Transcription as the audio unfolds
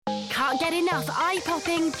Can't get enough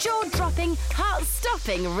eye-popping, jaw-dropping,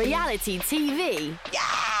 heart-stopping reality TV? Yeah!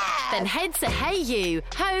 Then head to Hey You,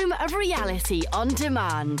 home of reality on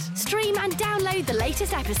demand. Stream and download the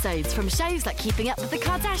latest episodes from shows like Keeping Up with the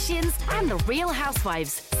Kardashians and The Real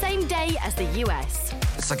Housewives, same day as the US.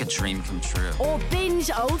 It's like a dream come true. Or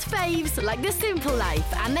binge old faves like The Simple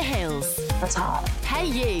Life and The Hills. That's hot. Hey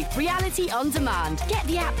You, reality on demand. Get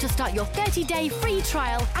the app to start your 30-day free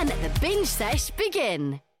trial and let the binge sesh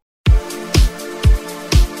begin.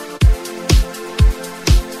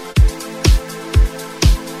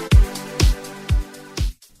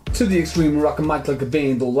 To the extreme, rocking mic like a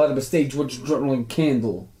vandal, light up a stage with your adrenaline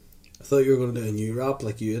candle. I thought you were going to do a new rap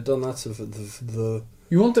like you had done that. So the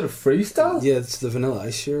You wanted a freestyle? yeah, it's the Vanilla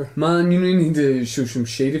Ice here. Man, you need to show some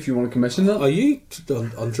shade if you want to commission that. Are you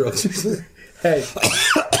on drugs? Hey,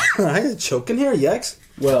 I'm choking here, yikes.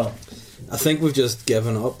 well, I think we've just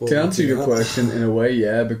given up. to answer your question, in a way,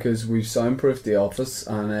 yeah, because we've soundproofed the office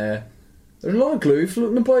and there's a lot of glue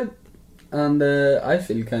floating about, and I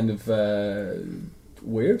feel kind of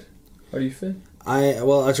weird. How do you feel?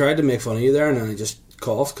 I tried to make fun of you there and then I just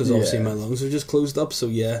coughed because obviously Yeah. my lungs have just closed up. So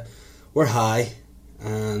yeah, we're high,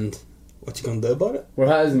 and what you gonna do about it? We're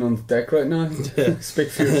hazing on deck right now. Speak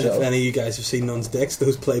for If yourself. any of you guys have seen Nuns Dicks,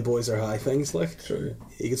 those Playboys are high things. Like True.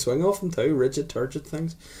 you can swing off them too, rigid, turgid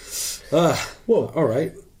things. Whoa. All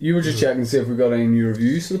right. You were just checking to see if we got any new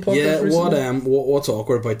reviews for the podcast Yeah, recently? what's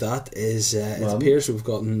awkward about that is it Well, appears we've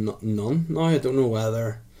got none now. I don't know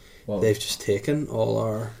whether Well, they've just taken all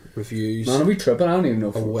our reviews. man, are we tripping? I don't even know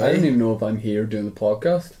if Away. I don't even know if I'm here doing the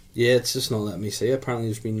podcast. Yeah, it's just not letting me see. Apparently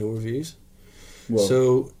there's been no reviews. Well,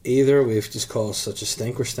 So either we've just caused such a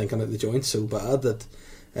stink, we're stinking at the joint so bad that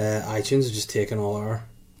iTunes have just taken all our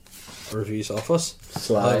reviews off us.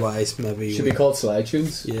 Sly. Otherwise, maybe Should be called Sly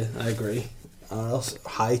Tunes. Yeah, I agree. Or else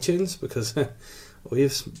High Tunes, because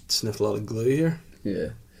we've sniffed a lot of glue here. Yeah,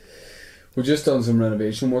 we've just done some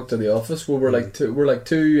renovation work to the office. Where we're like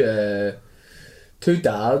two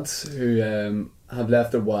dads who have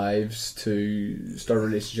left their wives to start a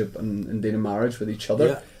relationship and indeed a marriage with each other,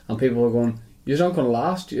 Yeah. and people are going, "You're not going to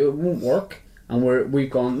last. It won't work." And we've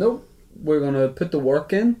gone, "No, we're going to put the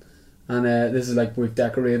work in." And this is like we've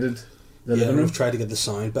decorated the Yeah, living and room. we've tried to get the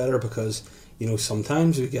sound better because, you know,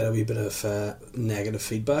 sometimes we get a wee bit of negative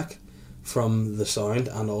feedback from the sound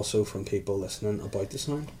and also from people listening about the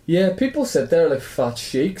sound. Yeah, people sit there like fat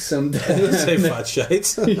sheiks and Say fat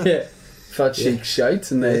shites. yeah, fat Yeah. chic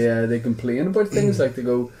shite, and they complain about things like they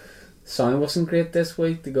go, sound wasn't great this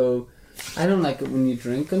week. They go, I don't like it when you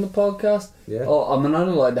drink on the podcast. Yeah. Oh, I'm not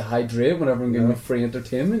allowed to hydrate whenever I'm giving me free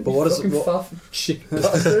entertainment. But you what is fucking it- fat chic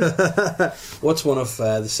bastard. What's one of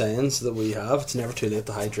the sayings that we have? It's never too late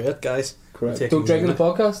to hydrate, guys. Correct. Taking Don't drink on a the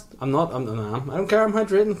podcast. I'm not. I don't care. I'm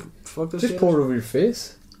hydrating. Fuck this Just shit. pour it over your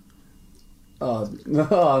face. Oh no,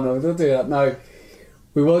 don't do that. Now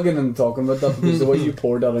we will get into talking about that because the way you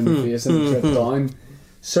poured that on your face and it dripped down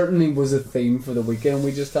certainly was a theme for the weekend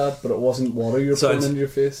we just had, but it wasn't water you were pouring Sounds- into your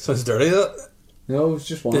face. Sounds dirty, that. No, it was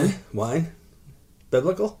just wine. Wine.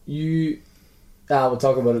 Biblical. We'll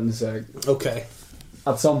talk about it in a sec. Okay.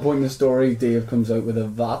 At some point in the story, Dave comes out with a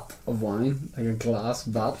vat of wine, like a glass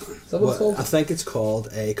vat. Is that what it's Well, called? I think it's called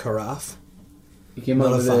a carafe. He came not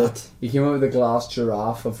out a with vat. he came out with a glass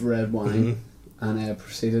giraffe of red wine Mm-hmm. and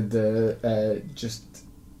proceeded to just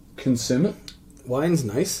consume it. Wine's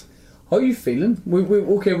nice. How are you feeling?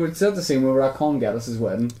 We're set the scene. We were at Con Geddes'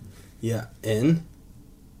 wedding. Yeah. In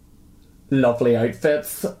Lovely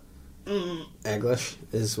outfits. English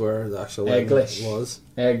is where the actual wedding English. was.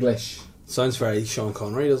 English. Sounds very Sean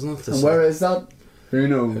Connery, doesn't it? And where is that? Who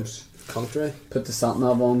knows? country? Put the sat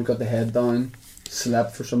nav on, got the head down,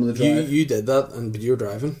 slept for some of the You drive. you did that, and but you were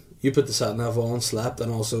driving. You put the sat nav on, slept,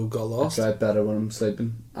 and also got I lost. drive better when I'm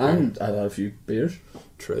sleeping. And I'd had a few beers.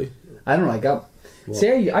 True. I don't like that. What?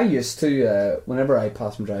 See, I used to, whenever I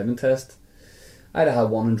passed my driving test, I'd have had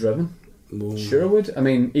one and driven. Mm. Sure I would. I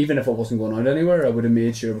mean, even if I wasn't going out anywhere, I would have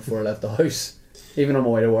made sure before I left the house, even on my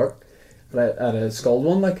way to work, that I'd have sculled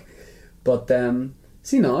one, like. But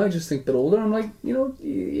see now, I just think that older, I'm like, you know,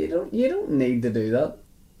 you don't need to do that.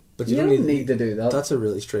 But You don't need to do that. That's a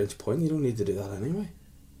really strange point. You don't need to do that anyway.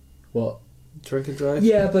 What? Drink and drive.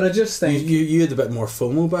 Yeah, but I just You, think. you had a bit more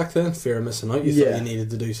FOMO back then, fear of missing out. You Yeah. thought you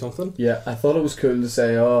needed to do something. Yeah, I thought it was cool to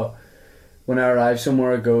say, oh, when I arrive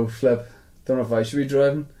somewhere, I go, flip, don't know if I should be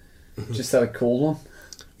driving. Just had a cold one.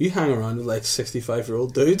 You hang around with like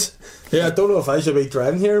 65-year-old dudes. Yeah, I don't know if I should be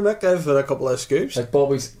driving here, Mick. I've had a couple of scoops. Like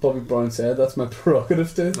Bobby Brown said, that's my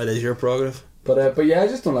prerogative too. It is your prerogative. But yeah, I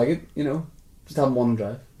just don't like it, you know. Just have one and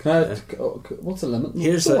drive. Can I? What's the limit?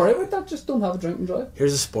 Here's don't the- worry about that. Just don't have a drink and drive.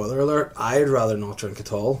 Here's a spoiler alert. I'd rather not drink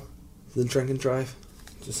at all than drink and drive.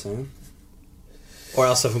 Just saying. Or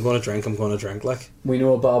else if I'm going to drink, I'm going to drink, like. We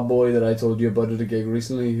know a bad boy that I told you about at a gig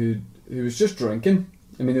recently who was just drinking.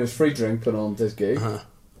 I mean, there was free drink put on at this gig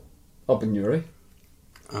up in Newry.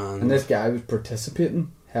 And this guy was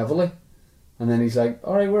participating heavily. And then he's like,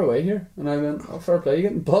 alright, we're away here. And I went, oh, fair play, you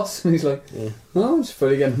getting bus? And he's like, no, I'm just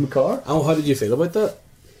fully getting in the car. Oh, how did you feel about that?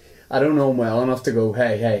 I don't know him well enough to go,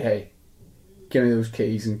 hey, give me those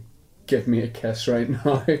keys and give me a kiss right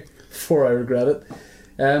now before I regret it.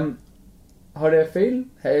 How do I feel?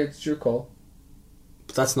 Hey, it's your call.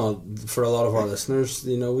 But that's not, for a lot of our listeners,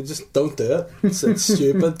 you know, we just don't do it. It's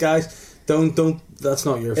stupid, guys. Don't, that's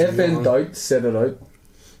not your If in doubt, sit it out.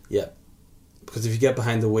 Yeah. Because if you get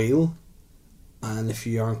behind the wheel, and if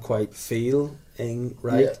you aren't quite feeling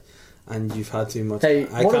right, and you've had too much... Hey,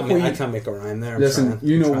 I can't make a rhyme there. Listen,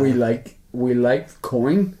 we like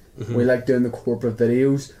coin, we like doing the corporate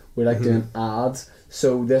videos, we like doing ads,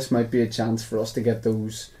 so this might be a chance for us to get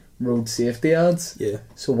those road safety ads. Yeah.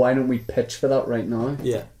 So why don't we pitch for that right now?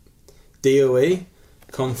 Yeah. DOE,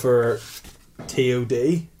 come for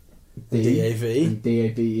TOD, DAV,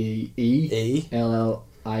 DAVE, LLIOTT.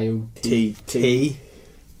 DOE.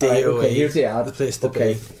 Okay, here's the ad. The place to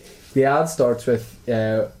be. The ad starts with,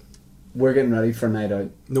 we're getting ready for a night out.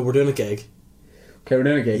 No, we're doing a gig. Okay, we're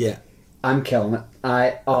doing a gig. Yeah. I'm killing it.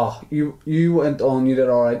 You went on, you did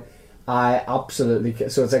alright. I absolutely...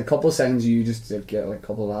 So it's like a couple of seconds, you just get like a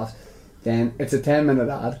couple of laughs. Then it's a 10-minute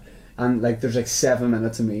ad, and like there's like 7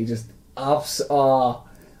 minutes of me just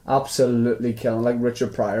absolutely killing, like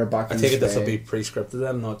Richard Pryor back in the day. I take it this will be pre-scripted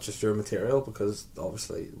then, not just your material, because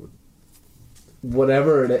obviously...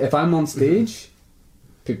 Whatever it is, if I'm on stage,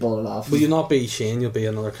 people are laughing. Will you not be Shane, you'll be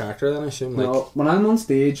another character then, I assume? Like, no, when I'm on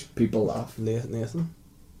stage, people laugh. Nathan?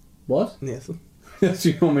 What? Nathan. That's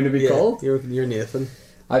what you want me to be called? You're Nathan.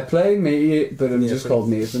 I play me, but I'm just called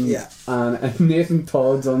Nathan. Yeah. And Nathan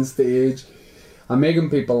Todd's on stage. I'm making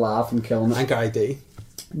people laugh and killing it. And Guy D.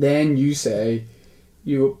 Then you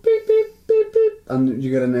go beep, beep, beep, beep, and you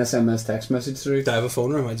get an SMS text message through. Do I have a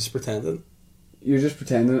phone, or am I just pretending? You're just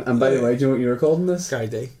pretending. And by the way, do you know what you're calling this? Guy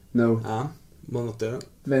D. No. We'll not do it.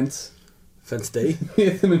 Vince. Vince D.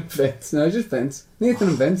 Nathan and Vince. No, just Vince. Nathan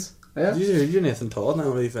and Vince. Yeah. You're Nathan Todd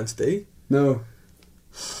now, are you Vince D? No.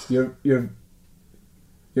 You're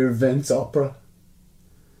Vince Opera.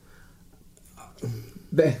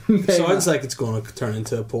 Sounds like it's going to turn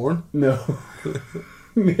into a porn. No.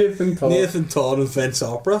 Nathan Todd. Nathan Todd and Vince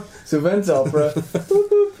Opera. So Vince Opera. Boop,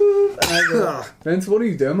 boop, boop, and I go, Vince, what are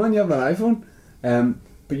you doing, man? You have an iPhone?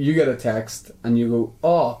 But you get a text and you go,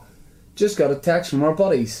 oh, just got a text from our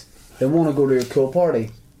buddies. They want to go to a cool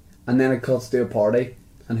party. And then it cuts to a party.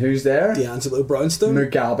 And who's there? D'Angelo Brownstone.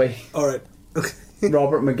 Mugabe. Alright. Okay.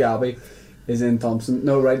 Robert Mugabe is in Thompson.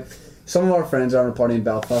 No, right. Some of our friends are on a party in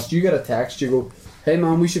Belfast. You get a text, you go, hey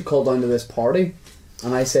man, we should call down to this party.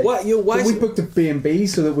 And I said, why we booked a B&B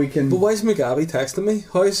so that we can... But why is Mugabe texting me?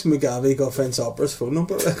 How has Mugabe got Vince Opera's phone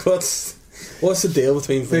number? Like, what's the deal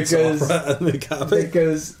between Vince Opera and Mugabe?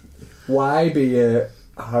 Because why be a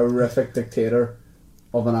horrific dictator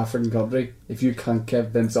of an African country if you can't get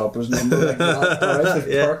Vince Opera's number like that? Alright,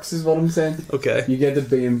 the perks is what I'm saying. Okay. You get to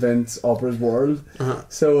be in Vince Opera's world.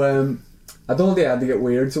 So I told you I had to get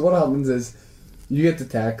weird. So what happens is you get the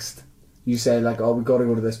text, you say like, oh, we got to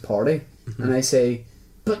go to this party. And I say,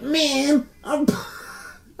 but man,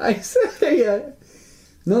 I say,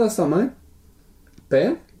 no, that's not mine.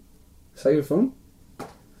 Ben, is that your phone?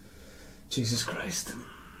 Jesus Christ.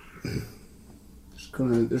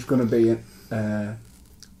 There's gonna be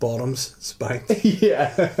bottoms spanked.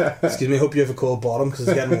 Yeah. Excuse me, I hope you have a cold bottom because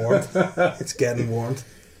it's getting warm. It's getting warm.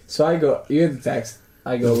 So I go, you get the text.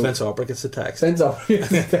 I go, no, Vince Opera gets the text. Vince Opera gets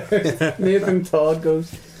the text. Nathan Todd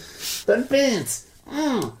goes, but Vince,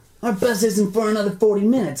 our bus isn't for another 40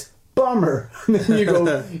 minutes. Bummer. And then you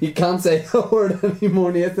go, you can't say a word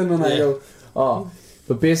anymore, Nathan. And I go, oh.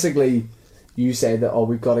 But basically, you say that, oh,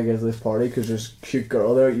 we've got to get to this party because there's a cute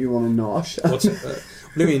girl there you want to nosh. What do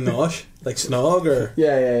you mean nosh? Like snog or?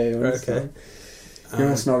 Yeah. Right, okay. You're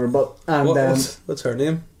a snogger. But, and what's her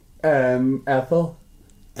name? Ethel.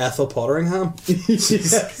 Ethel Potteringham.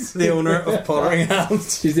 Yes. The owner of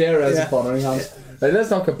Potteringham's. She's the heiress of Potteringham's. Like,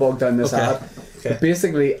 let's not get bogged down this ad. Okay. But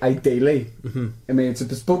basically, ideally, I mean, it's a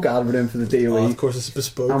bespoke ad we're doing for the DOE. Oh, of course, it's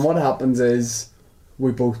bespoke. And what happens is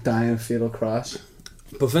we both die in a fatal crash.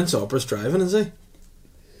 But Vince Opera's driving, is he?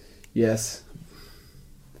 Yes.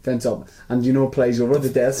 Vince Opera. And do you know what plays over the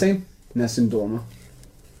death scene? Nessun Dorma.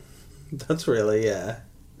 That's really, yeah.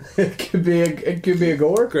 It could be a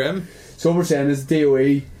goer. Grim. So what we're saying is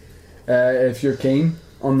DOE, if you're keen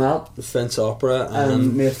on that. Vince Opera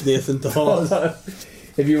and Nathan Todd.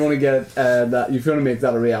 if you want to get that, if you want to make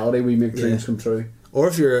that a reality, we make dreams come true. Or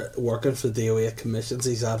if you're working for DOA commissions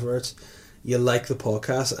these adverts, you like the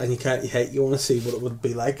podcast and you want to see what it would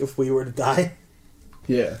be like if we were to die.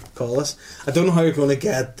 Yeah. Call us. I don't know how you're going to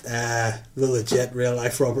get the legit real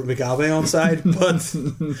life Robert Mugabe on side, but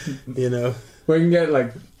you know, we can get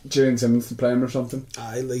like Jane Simmons to play him or something.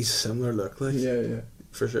 At least similar look, like Yeah.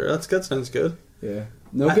 for sure. That's good. Sounds good. Yeah.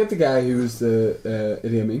 No, get the guy who was the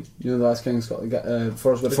Idi Amin. You know, the last King of Scotland.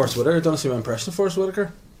 Forrest Whitaker. Forrest Whitaker. Don't see my impression of Forrest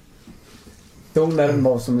Whitaker. Don't let him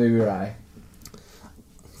involve somebody with your eye.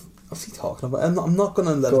 What's he talking about? I'm not going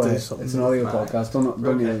to let Go him do ahead. something. It's an audio podcast. Don't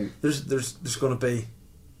Okay. There's going to be.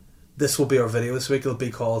 This will be our video this week. It'll be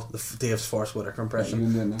called the Dave's Forrest Whitaker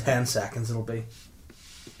impression. 10 seconds. It'll be.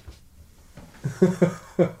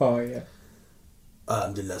 Oh yeah.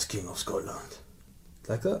 I'm the last King of Scotland.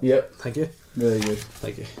 Like that? Yep. Thank you. Really good.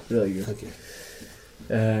 Thank you. Really good. Thank you.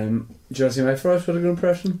 Do you want to see my Forrest Whitaker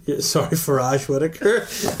impression? Yeah, sorry, Farage Whitaker.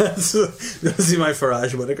 You want to see my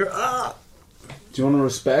Farage Whitaker? Ah! Do you want to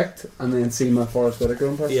respect and then see my Forrest Whitaker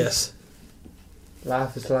impression? Yes.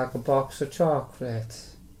 Life is like a box of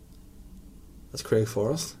chocolates. That's Craig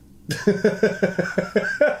Forrest.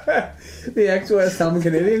 The ex-West Ham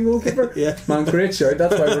Canadian goalkeeper. Yeah. Man, great shout.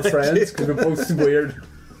 That's why we're friends, because we're both weird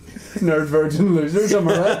nerd virgin losers, am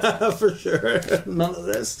I right? For sure. None of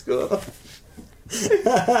this. Go on.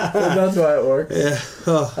 That's why it works. Yeah.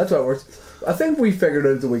 Oh. That's why it works. I think we figured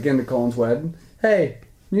out the weekend of Colin's wedding. Hey,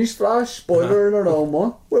 newsflash, spoiler alert on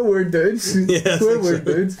one. We're weird dudes. Yeah, We're weird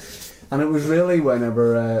dudes. And it was really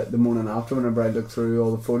whenever, the morning after, whenever I looked through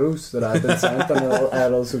all the photos that I'd been sent and I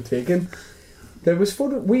had also taken, there was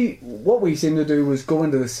what we seemed to do was go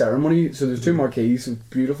into the ceremony. So there's two marquees, it was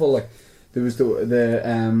beautiful. Like there was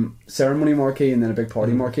the ceremony marquee and then a big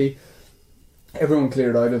party marquee. Everyone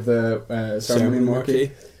cleared out of the ceremony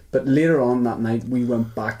marquee. But later on that night, we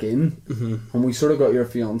went back in and we sort of got your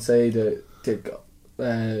fiance to take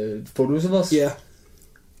photos of us. Yeah.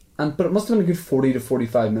 But it must have been a good 40 to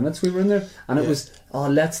 45 minutes we were in there. And it was,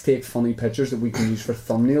 let's take funny pictures that we can use for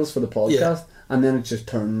thumbnails for the podcast. Yeah. And then it just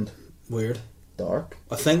turned weird. Dark.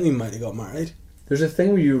 I think we might have got married. There's a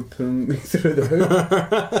thing where you were pulling me through the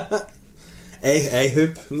hoop. a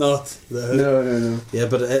hoop, not the hoop. No. Yeah,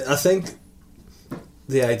 but I think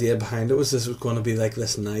the idea behind it was this was going to be like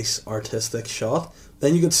this nice artistic shot.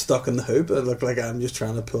 Then you get stuck in the hoop and it looked like I'm just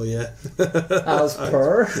trying to pull you as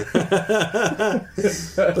per.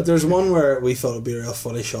 But there's one where we thought it'd be a real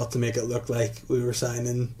funny shot to make it look like we were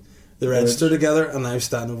signing the register together and I was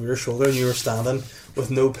standing over your shoulder and you were standing with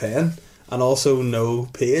no pen and also no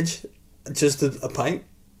page, just a pint,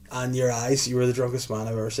 and your eyes, you were the drunkest man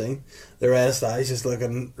I've ever seen. The reddest eyes just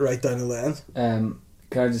looking right down the lens. Can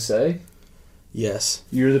I just say, yes,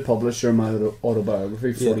 you're the publisher of my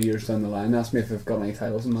autobiography 40 years down the line. Ask me if I've got any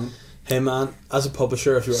titles in mind. Hey man, as a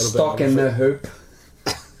publisher of your Stuck autobiography, in the hoop.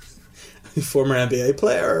 Former NBA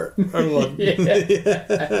player or what?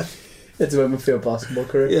 Yeah. It's about my field basketball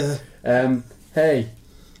career. Yeah. Hey.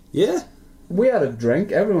 Yeah. We had a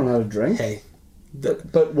drink. Everyone had a drink. Hey.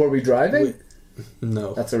 But were we driving?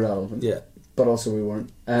 No. That's irrelevant. Yeah. But also we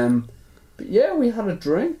weren't. But yeah, we had a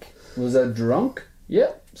drink. Was I drunk?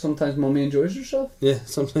 Yeah. Sometimes Mummy enjoys herself. Yeah.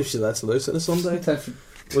 Sometimes she lets loose on a Sunday. Sometimes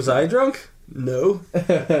was I drunk? No.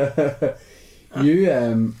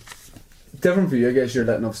 You different for you. I guess you're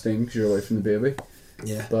letting off steam because you're away from the baby.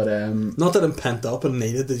 Yeah. But not that I'm pent up and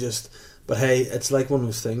needed to just. But hey, it's like one of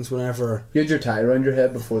those things. Whenever you had your tie around your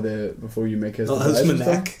head before you make his. Oh, that's my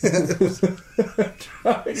neck.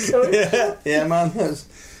 yeah,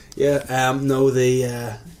 man. No,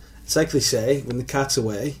 it's like they say, when the cat's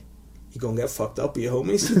away, you go and get fucked up with your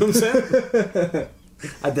homies. You know what I'm saying?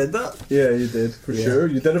 I did that. Yeah, you did for sure.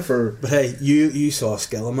 You did it for. But hey, you saw a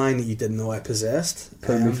skill of mine that you didn't know I possessed.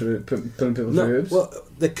 Putting people through hoops. Well,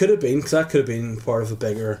 that could have been because that could have been part of a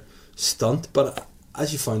bigger stunt, but.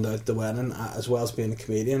 As you found out at the wedding, as well as being a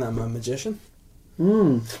comedian, I'm a magician.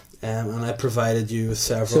 And I provided you with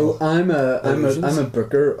several. So I'm a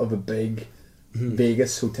booker of a big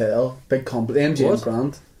Vegas hotel, big company. MGM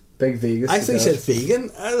Grand, big Vegas. I think you said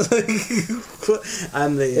vegan. I was like,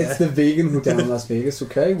 it's the vegan hotel in Las Vegas.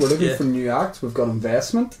 Okay, we're looking for new acts. We've got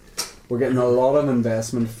investment. We're getting a lot of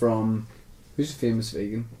investment from who's a famous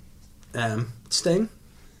vegan? Sting.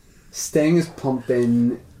 Sting has pumped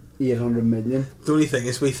in 800 million. The only thing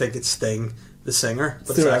is we think it's Sting the singer,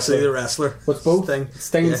 but it's actually the wrestler. What's both?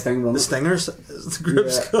 Sting and Sting run. The Stingers is the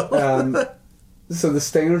group's called. So the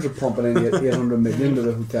Stingers are pumping in 800 million to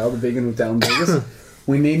the hotel, the vegan hotel in Vegas.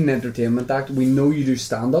 We need an entertainment act. We know you do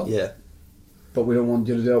stand up. Yeah. But we don't want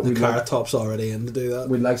you to do it. The Carrot Top's already in to do that.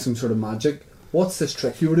 We'd like some sort of magic. What's this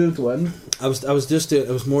trick you were doing to win? I was just doing.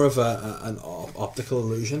 It was more of an optical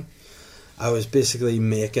illusion. I was basically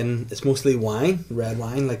making. It's mostly wine, red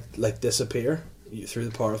wine, like disappear through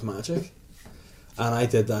the power of magic, and I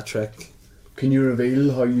did that trick. Can you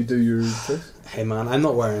reveal how you do your tricks? Hey man, I'm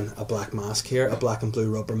not wearing a black mask here, a black and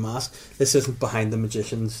blue rubber mask. This isn't Behind the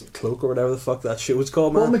Magician's Cloak or whatever the fuck that shit was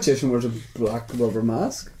called, man. What magician wears a black rubber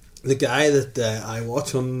mask? The guy that I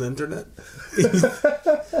watch on the internet.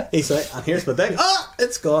 He's like, and here's my dick. Ah,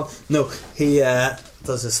 it's gone. No, he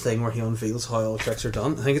does this thing where he unveils how all tricks are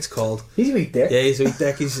done. I think it's called. He's a wee dick. Yeah, he's a wee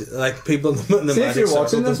dick. He's like people in the See, if magic you're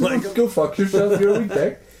watching circle this, don't like go fuck yourself. You're a wee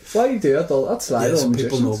dick. Why you do that? That's sly. yeah, to so all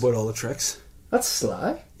people know magicians. about all the tricks. That's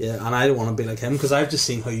sly. Yeah, and I don't want to be like him because I've just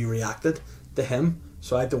seen how you reacted to him.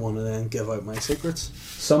 So I don't want to then give out my secrets.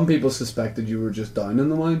 Some people suspected you were just down in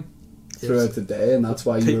the wine throughout the day, and that's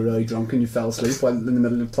why you were really drunk and you fell asleep while in the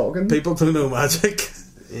middle of talking. People don't know magic,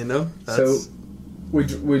 you know. So we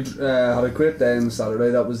had a great day on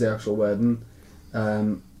Saturday. That was the actual wedding.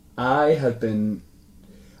 I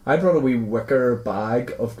brought a wee wicker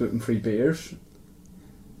bag of gluten-free beers.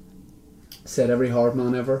 Said every hard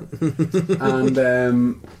man ever. And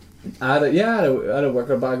I had a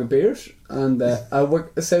wicker bag of beers, and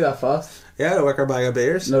say that fast. Yeah, I had a wicker bag of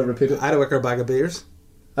beers. No, repeat it. I had a wicker bag of beers.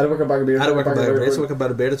 I had a wicker bag of beers. I had a wicker bag of beers. Wicker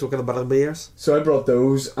bag of beers. Wicker bag of beers. So I brought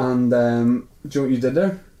those, and do you know what you did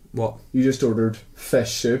there? What? You just ordered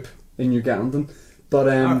fish soup in your Ugandan. But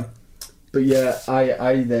yeah,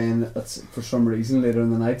 I then for some reason later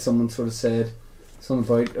in the night someone sort of said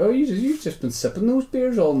something about, oh, you've just been sipping those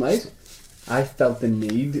beers all night. I felt the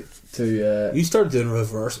need to. You started doing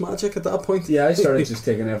reverse magic at that point. Yeah, I started just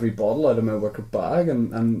taking every bottle out of my wicker bag,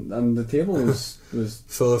 and the table was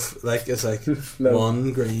full of it's like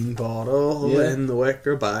one green bottle in the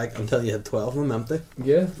wicker bag until you had 12 of them empty.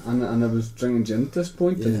 Yeah, and I was drinking gin at this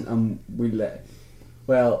point, and we let.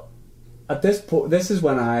 Well, at this point, this is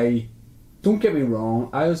when I. Don't get me wrong,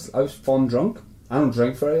 I was fun drunk. I don't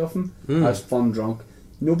drink very often. I was fun drunk.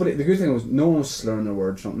 The good thing was no one was slurring their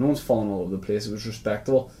words drunk. No one's falling all over the place. It was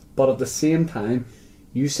respectable. But at the same time,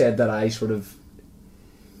 you said that I sort of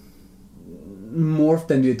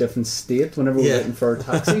morphed into a different state whenever we were waiting for a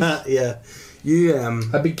taxi. Yeah. You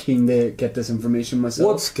I'd be keen to get this information myself.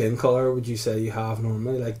 What skin colour would you say you have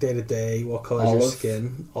normally? Like day to day, what colour is your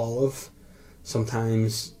skin? Olive.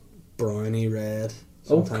 Sometimes browny red.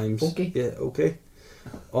 Sometimes okay.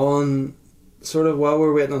 On sort of while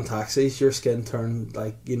we're waiting on taxis, your skin turned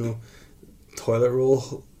like, toilet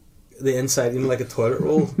roll. The inside, like a toilet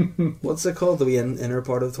roll. What's it called? The wee inner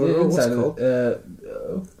part of the toilet roll. What's it called?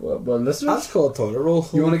 Well, listeners, that's called toilet roll.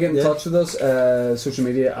 You want to get in touch with us? Social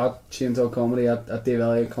media at Chaintail Comedy at Dave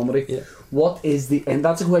Elliott Comedy. Yeah. What is the? And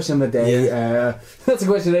that's a question of the day. Yeah. That's a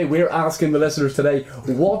question today. We're asking the listeners today.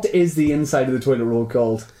 What is the inside of the toilet roll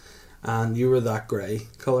called? And you were that grey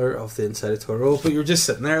colour of the inside of the toilet roll, but you were just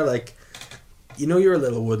sitting there like. You're a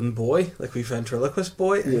little wooden boy, like we ventriloquist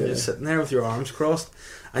boy, and you're just sitting there with your arms crossed.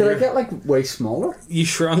 And did I get like way smaller? You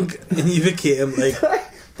shrunk and you became like.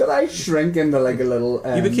 Did I shrink into like a little?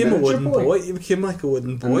 You became a wooden boy. You became like a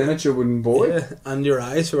wooden boy. A miniature wooden boy. Yeah, and your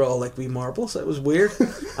eyes were all like wee marbles. It was weird.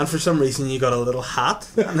 And for some reason, you got a little hat,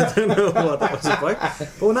 and I don't know what it was about.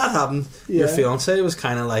 But when that happened, your fiance was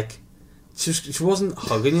kind of like. She wasn't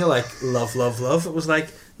hugging you like love, love, love. It was like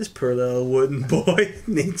this poor little wooden boy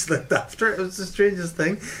needs looked after. It was the strangest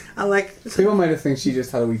thing. And like people might have think she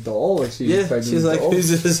just had a wee doll. Like she's like, doll.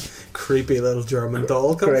 Who's this creepy little German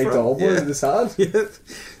doll? Grey doll boy with his hat. Yeah,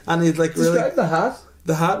 and he'd like really describe the hat.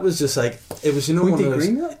 The hat was just like it was. Pointy one of those,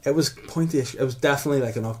 green hat? It was pointy. It was definitely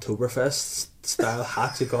like an Oktoberfest style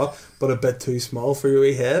hat you got, but a bit too small for your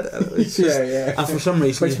wee head. And it was just, And for some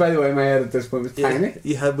reason, which by the way, my head at this point was tiny.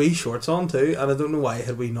 You had wee shorts on too, and I don't know why you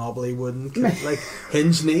had wee knobbly wooden like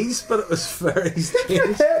hinge knees, but it was very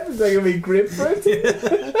strange. It was like a wee grapefruit.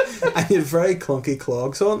 And you had very clunky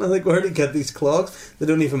clogs on. And like, where did he get these clogs? They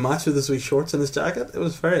don't even match with his wee shorts and his jacket. It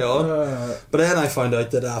was very odd. But then I found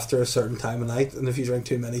out that after a certain time of night, and if you drink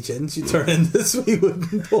too many gins, you turn into this wee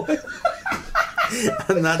wooden boy.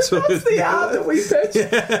 And that's what the ad that we pitched to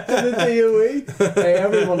the DOE. Hey,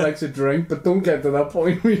 everyone likes a drink, but don't get to that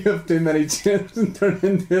point where you have too many gins and turn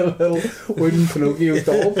into a little wooden Pinocchio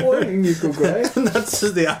doll boy and you go grey. And that's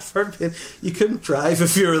the advert. You couldn't drive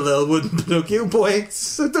if you're a little wooden Pinocchio boy,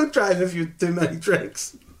 so don't drive if you have too many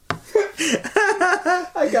drinks.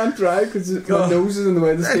 I can't drive because my nose is in the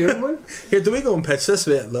way of the steering wheel. Here, do we go and pitch this?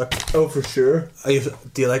 Wait, look. Oh, for sure.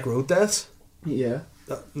 Do you like road deaths? Yeah.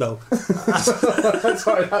 No. Sorry, that's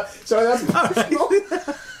personal. Try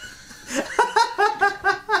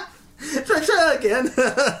that again.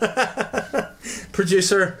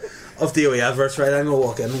 Producer, of DOE adverts, right? I'm gonna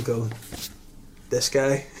walk in and go, this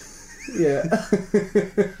guy. Yeah.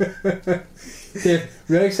 Dave,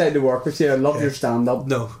 really excited to work with you. I love your stand-up.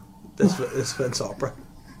 No, this Vince Opera.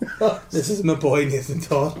 This is my boy Nathan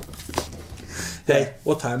Todd. Hey,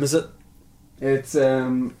 what time is it? It's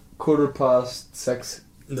 6:15.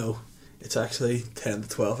 No, it's actually 10 to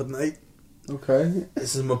 12 at night. Okay.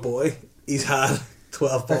 This is my boy. He's had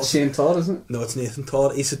 12 That's bottles. Shane Todd, isn't it? No, it's Nathan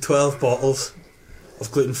Todd. He's had 12 bottles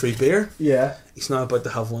of gluten-free beer. Yeah. He's now about to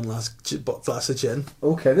have one last glass of gin.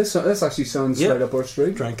 Okay, this actually sounds Yep. right up our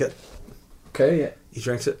street. Drank it. Okay, yeah. He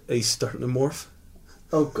drinks it. He's starting to morph.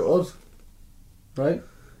 Oh, God. Right.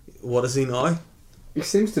 What is he now? He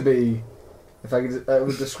seems to be, if I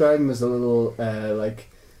would describe him as a little, like,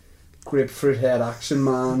 grapefruit head action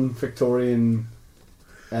man, Victorian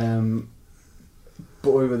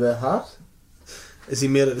boy with a hat. Is he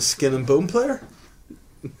made out of skin and bone player?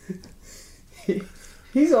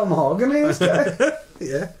 He's on mahogany, this guy.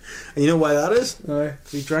 Yeah. And you know why that is? Aye.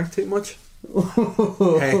 He drank too much.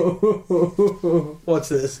 Hey. What's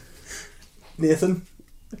this? Nathan?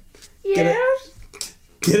 Yes.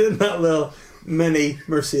 Get in that little mini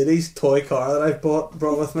Mercedes toy car that I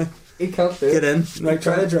brought with me. He can't do it. Get in. Right,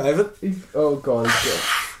 try to drive it. Oh, God.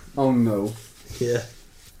 Oh, no. Yeah.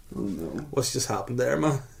 Oh, no. What's just happened there,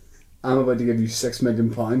 man? I'm about to give you £6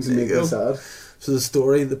 million and There make you go. this ad. So the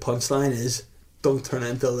story, the punchline is, don't turn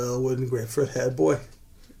into a little wooden grapefruit head boy.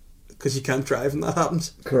 Because you can't drive when that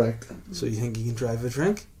happens. Correct. So you think you can drive a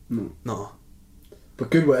drink? No. No. But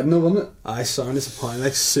good wedding though, wasn't it? I sound disappointed,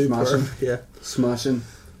 like super. Smashing. Yeah. Smashing.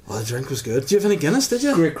 Well, the drink was good. Do you have any Guinness, did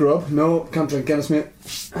you? Great grub. No, can't drink Guinness, mate.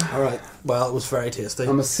 Alright. Well, it was very tasty.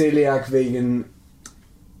 I'm a celiac vegan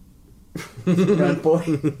rent boy.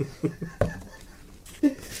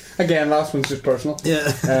 Again, last one's just personal.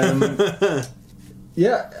 Yeah.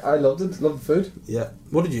 Yeah, I loved it. Loved the food. Yeah.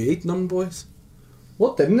 What did you eat, none boys?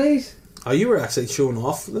 What didn't I eat? Oh, you were actually showing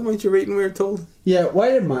off the amount you were eating, we were told. Yeah,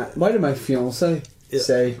 why did my fiance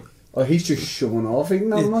say, oh, he's just showing off eating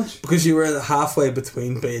that much? Because you were halfway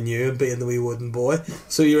between being you and being the wee wooden boy.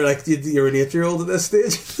 So you were like, you're an 8-year-old at this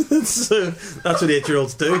stage. So that's what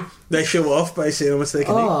 8-year-olds do. They show off by saying how much they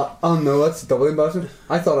can eat. Oh no, that's doubly embarrassing.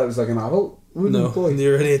 I thought I was like an adult wooden boy.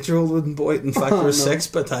 You're an 8-year-old wooden boy. In fact, you were 6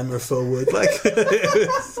 by the time you were full wood. Like,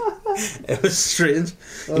 it was strange.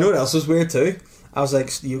 You know what else was weird too? I was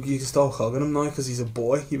like, you can stop hugging him now because he's a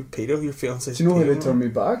boy. You're pedo, your fiance's Do you know how pedo. they turned me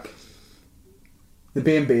back? The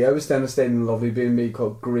B&B, I was staying in a lovely B&B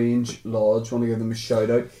called Grange Lodge. Want to give them a shout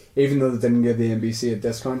out. Even though they didn't give the NBC a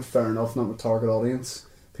discount, fair enough, not with target audience.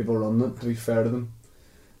 People running it, to be fair to them.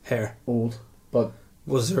 Hair. Old. But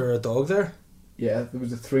Was there a dog there? yeah, there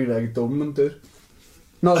was a 3-legged Doberman dude.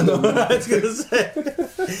 Not a I Doberman. was going to say.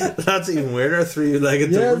 That's even weirder, a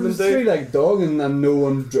 3-legged Yeah, there Doberman was a dude. 3-legged dog and no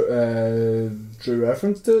one drew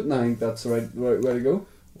reference to it, and I think that's the right way to go.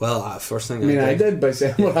 Well, first thing I mean, I did by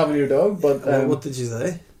saying what happened to your dog, but what did you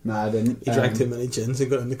say? nah, I didn't. He drank too many gins and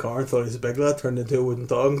got in the car and thought he was a big lad, turned into a wooden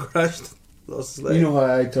dog and crashed. Lost his leg. You know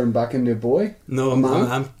how I turned back into a boy? No, A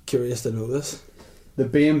man? I'm curious to know this. The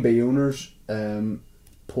B&B owners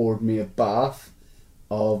poured me a bath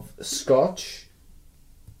of scotch,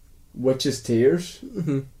 witch's tears,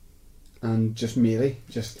 and just mealy,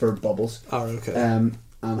 just for bubbles, Oh, okay. and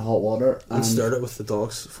hot water. And stirred it with the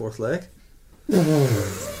dog's fourth leg.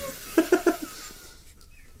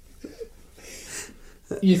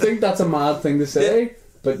 You think that's a mad thing to say,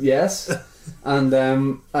 but yes. And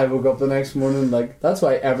I woke up the next morning like, that's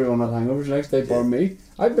why everyone had hangovers the next day, bar me.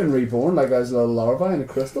 I've been reborn like I was a little larva in a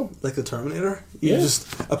crystal. Like the Terminator. You Yeah. just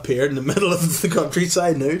appeared in the middle of the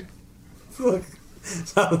countryside nude. Fuck.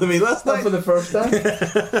 That happened to me last Not night. for the first time.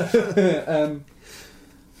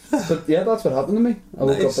 But yeah, that's what happened to me. I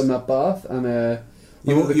woke Nice. up in that bath and they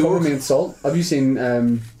You covered woke- me in salt. Have you seen...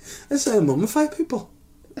 I say mummify people.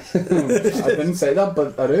 I didn't say that,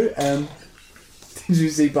 but I do. Did you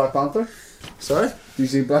see Black Panther? Sorry? Did you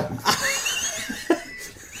see Black...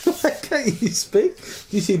 Why can't you speak?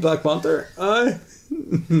 Do you see Black Panther? Did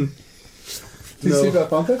you see Black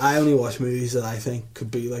Panther? I only watch movies that I think could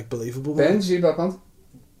be like believable. Ben, did you see Black Panther?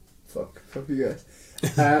 Fuck you guys.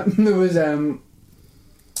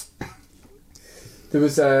 There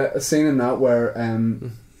was a scene in that where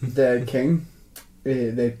the king,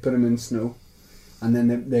 they put him in snow, and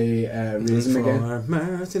then they raise him again. The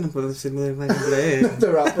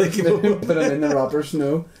rapper, they put him in the rapper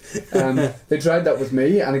Snow. They tried that with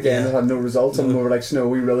me, and again it had no results. And we were like, Snow,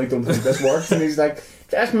 we really don't think this works. And he's like,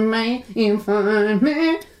 just me, you find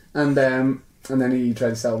me. And then he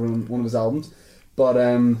tried to sell one of his albums. But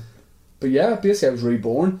yeah, basically I was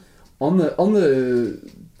reborn on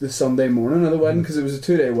the the Sunday morning of the wedding, because it was a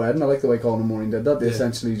 2-day wedding. I like the way Colin and Maureen did that. They Yeah.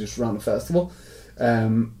 essentially just ran a festival.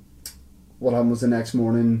 What happened was the next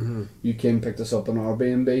morning, you came and picked us up on our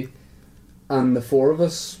B&B, and the four of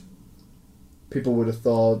us, people would have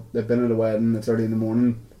thought they've been at a wedding, it's early in the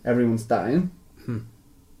morning, everyone's dying,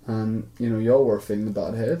 and you know, y'all were feeling the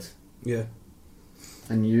bad heads, Yeah.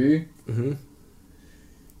 and you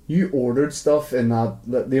ordered stuff in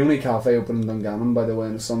the only cafe open in Dungannon, by the way,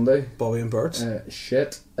 on a Sunday. Bobby and Bert's.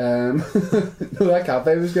 Shit. No, that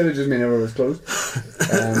cafe was good. It just mean everywhere was closed.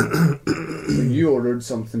 You ordered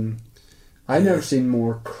something. I've never seen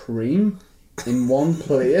more cream in one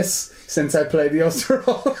place since I played the Ulster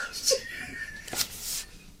Rush.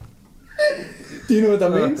 Do you know what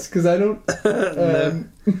that means? Because I don't. No.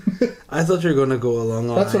 I thought you were going to go along.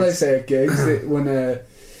 That's what I say at gigs. When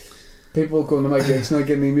people go into my gigs and I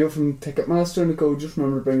get an email from Ticketmaster and they go, just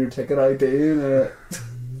remember to bring your ticket ID and a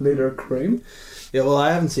litre of cream. Yeah, well,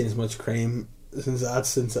 I haven't seen as much cream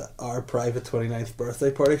since our private 29th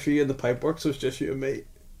birthday party for you in the Pipeworks. So it's just you and me.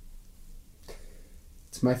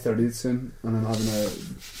 It's my 30th soon, and I'm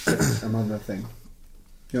having a thing.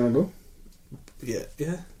 You wanna go?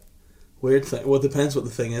 Yeah. Weird thing. Well, it depends what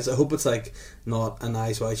the thing is. I hope it's like not an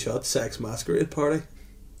Eyes Wide Shut sex masquerade party.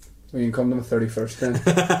 Well, you can come to my 31st then.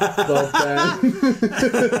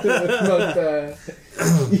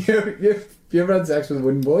 You ever had sex with a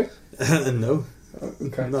wooden boy? No.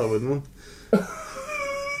 Okay. Not a wooden one.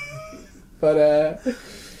 But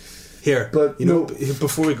Here, but you know, no.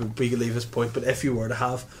 before we can leave this point, but if you were to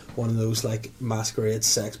have one of those like masquerade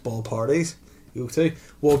sex ball parties you go to,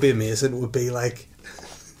 what would be amazing would be like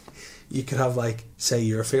you could have like, say,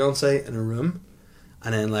 your fiance in a room,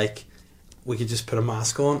 and then like we could just put a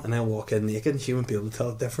mask on and then walk in naked, and she wouldn't be able to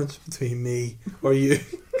tell the difference between me or you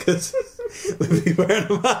because we'd be wearing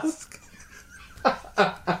a mask.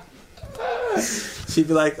 She'd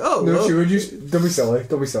be like, "Oh, No, well." she would. Don't be silly.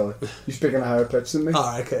 Don't be silly. You're speaking a higher pitch than me.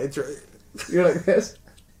 Oh, okay, it's right. You're like this.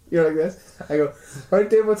 You're like this. I go, alright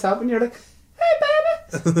Dave, what's happening? You're like, hey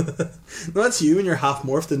baby. No, that's you and you're half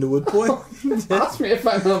morphed into Wood Boy. Ask me if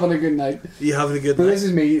I'm having a good night. Are you having a good No, night? this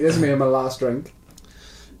is me on my last drink.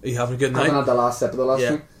 Are you having a good I haven't night? had the last sip of the last Yeah.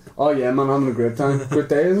 drink. Oh yeah, man, having a great time. Good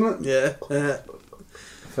day, isn't it? Yeah.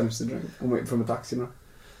 Finish the drink. I'm waiting for my taxi now.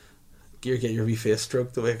 You get your wee face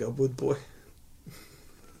stroked to wake up, Wood Boy.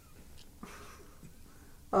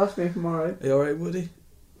 Ask me if I'm alright. Are you alright, Woody?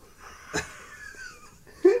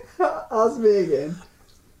 Ask me again.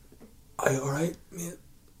 Are you alright, mate?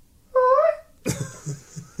 Alright.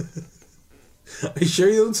 Are you sure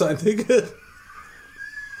you don't sound too good?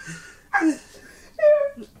 Dave,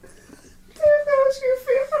 can I ask you a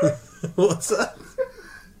favour? What's that?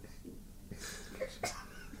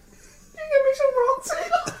 Can you give me some raw tea?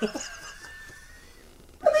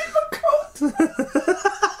 I need my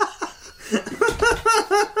coat.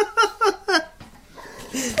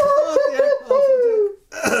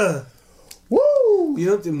 Woo! You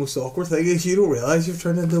know what the most awkward thing is? You don't realise you've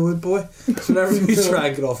turned into a Wood Boy. So whenever you try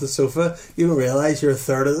and get off the sofa, you don't realise you're a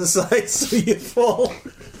third of the size, so you fall.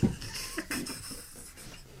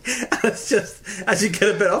 And it's just, as you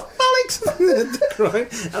get a bit of bollocks and hit the ground,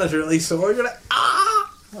 and it's really sore, you're like,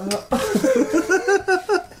 ah!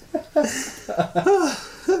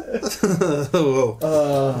 Whoa.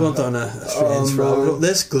 Going down a strange rabbit hole.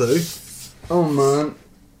 This glue. Oh man.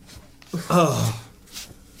 Oh.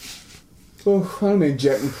 Oh, I'm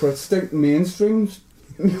injecting stick mainstream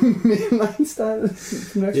mainline style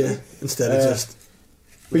connection. Yeah, instead of just.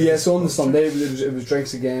 But yeah, so on the Sunday it was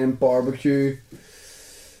drinks again, barbecue.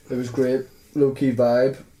 It was great, low key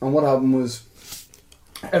vibe. And what happened was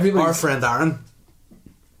everybody. Our friend Aaron.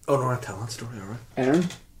 Oh no, our talent story, alright.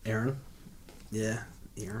 Aaron Yeah,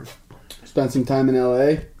 Aaron. spent some time in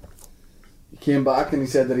LA. He came back and he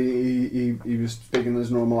said that he was speaking his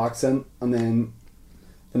normal accent, and then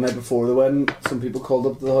the night before the wedding, some people called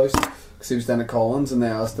up to the house because he was down at Collins, and they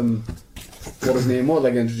asked him what his name was,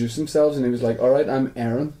 like introduce themselves, and he was like, "Alright, I'm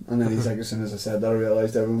Aaron." And then he's like, as soon as I said that, I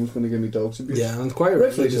realised everyone was going to give me dogs abuse. Yeah, and quite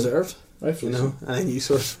Rightfully rightfully so. deserved. Rightfully You know, and then you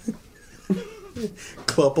sort of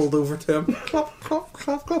coupled over to him. Clop, clop,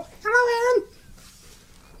 clop, clop. Hello,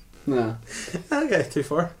 Nah. Aaron. Okay, too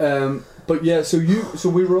far. But yeah, so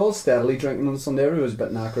we were all steadily drinking on Sunday. Everyone was a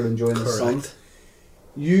bit knackered, enjoying the sun. Correct.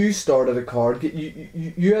 You started a card.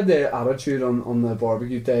 You had the attitude on the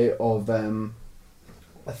barbecue day of a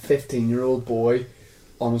 15-year-old boy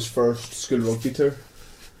on his first school rugby tour.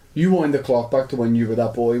 You wind the clock back to when you were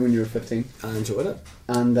that boy when you were 15, I enjoyed it.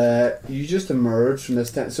 and you just emerged from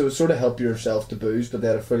this tent. So it sort of helped yourself to booze, but they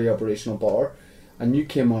had a fully operational bar, and you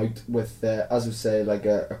came out with, as I say, like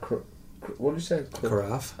a what did you say?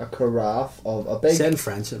 Carafe. A carafe of a big. Said in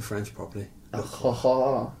French properly.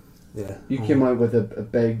 Yeah. You came out with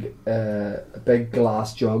a big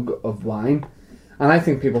glass jug of wine, and I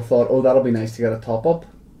think people thought, oh, that'll be nice to get a top up.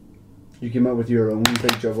 You came out with your own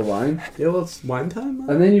big jug of wine. Yeah, well, it's wine time, man.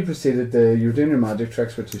 And then you proceeded you were doing your magic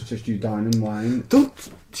tricks, which is just you downing wine. Don't.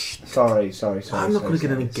 Sorry. I'm not going to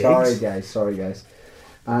get any gigs. Sorry guys.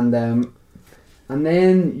 And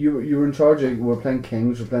then you were in charge of. We were playing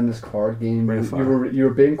Kings. We were playing this card game. You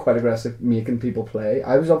were being quite aggressive, making people play.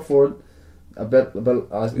 I was up for it. A bit.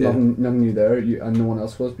 Nothing new there. And no one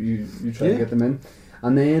else was. But you tried to get them in.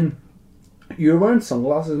 And then you were wearing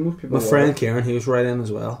sunglasses. Most people. My friend Kieran, he was right in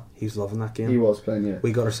as well. He was loving that game. He was playing. Yeah.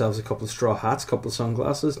 We got ourselves a couple of straw hats, a couple of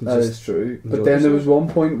sunglasses. That is true. But then there was one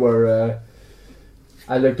point where.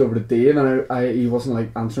 I looked over to Dave and he wasn't like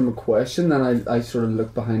answering my question. Then I sort of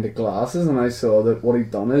looked behind the glasses and I saw that what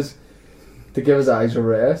he'd done is, to give his eyes a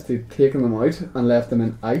rest, he'd taken them out and left them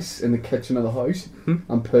in ice in the kitchen of the house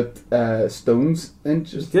and put stones in.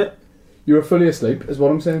 You were fully asleep, is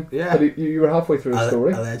what I'm saying. Yeah. But you were halfway through a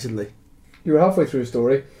story. Allegedly. You were halfway through a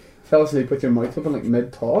story, fell asleep with your mouth open like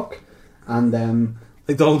mid-talk, and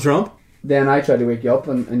like Donald Trump? Then I tried to wake you up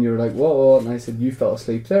and you were like, whoa, and I said, you fell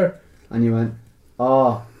asleep there. And you went,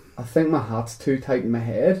 I think my hat's too tight in my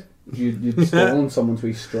head. You'd stolen someone's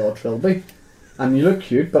wee straw trilby. And you look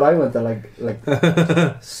cute, but I went to like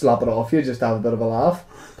slap it off you just to have a bit of a laugh,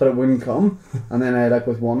 but it wouldn't come. And then I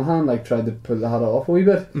with one hand tried to pull the hat off a wee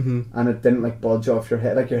bit, and it didn't budge off your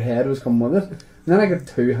head, your head was coming with it. And then I got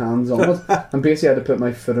two hands on it, and basically I had to put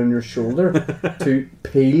my foot on your shoulder to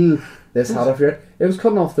peel this hat off your head. It was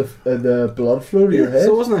cutting off the blood flow to your head.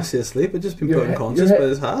 So it wasn't actually asleep, it just been put unconscious by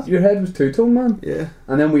his hat. Your head was two-tone, man. Yeah.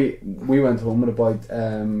 And then we went home at about,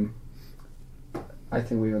 I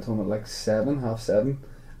think we went home at 7:30,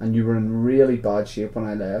 and you were in really bad shape when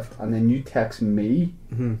I left. And then you text me.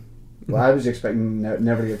 Well, I was expecting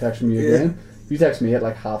never to get a text from you again. You text me at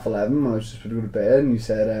 11:30 when I was just about to go to bed, and you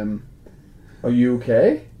said, are you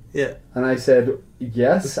okay? Yeah. And I said,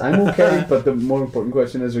 yes, I'm okay, but the more important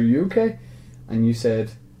question is, are you okay? And you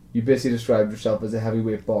said, you basically described yourself as a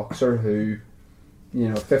heavyweight boxer who,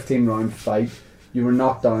 15-round fight, you were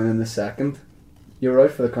knocked down in the second. You were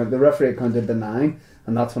out for the count. The referee counted to 9,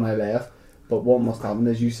 and that's when I left. But what must happen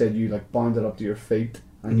is you said you bounded up to your feet,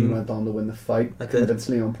 and you went on to win the fight,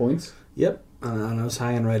 convincingly on points. Yep, and I was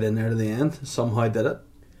hanging right in there to the end. Somehow did it.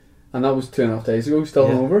 And that was 2.5 days ago. Still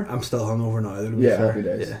hungover? I'm still hungover now. Happy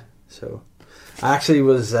days. Yeah. So, I actually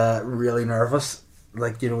was really nervous.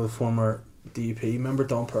 The former DUP member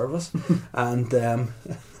Don Purvis, and bringing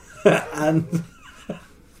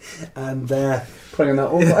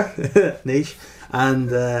that one back. Niche, and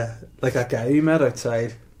that guy you met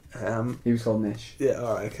outside. He was called Nish. Yeah.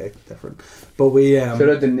 All right. Okay. Different. But we. Shout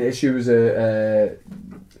out to Nish. He was a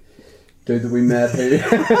dude that we met who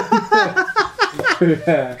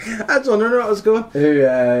I was wondering where I was going.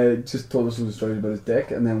 Who just told us some stories about his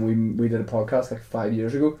dick, and then we did a podcast 5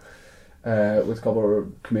 years ago with a couple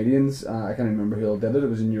of comedians. I can't remember who all did it. It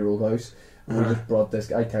was in your old house, and we just brought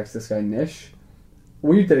this. I texted this guy Nish.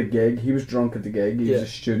 We did a gig. He was drunk at the gig. He was a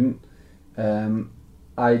student.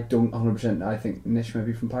 I don't 100%. I think Nish may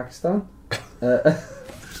be from Pakistan.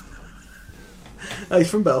 He's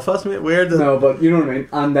from Belfast, mate. Weird. No, but you know what I mean.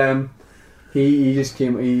 And he just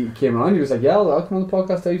came around. He was like, "Yeah, I'll come on the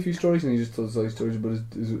podcast, tell you a few stories," and he just told us all these stories about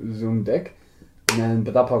his own dick. And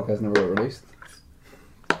but that podcast never got released.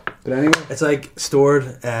 But anyway, it's stored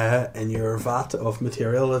in your vat of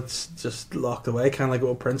material that's just locked away, kind of like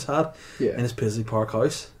what Prince had in his Paisley Park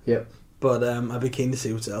house. Yep. But I'd be keen to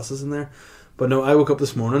see what else is in there. But no, I woke up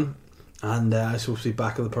this morning and I was supposed to be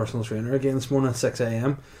back with the personal trainer again this morning at 6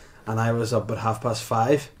 a.m. and I was up at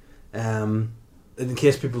 5:30. In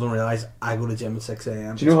case people don't realise, I go to the gym at 6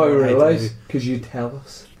 a.m. Do you know how we realise? Because you tell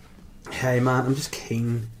us. Hey man, I'm just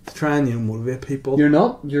keen to try and motivate people. You're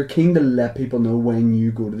not. You're keen to let people know when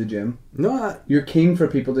you go to the gym. No, you're keen for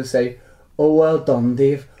people to say, "Oh, well done,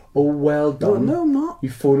 Dave. Oh, well done." No, I'm not. You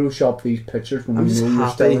Photoshop these pictures when I'm we know you're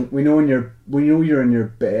happy. still. We know you're in your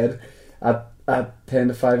bed at 10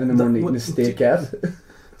 to 5 in the morning eating a steakette.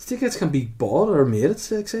 Steakettes can be bought or made at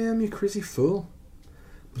 6 a.m. You crazy fool.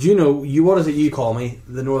 Do you know what is it you call me?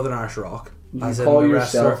 The Northern Irish Rock. You call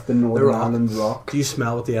yourself the Northern Ireland Rock. Do you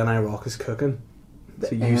smell what the NI Rock is cooking?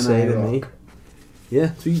 The you say to me. Rock.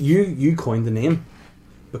 Yeah. So you coined the name.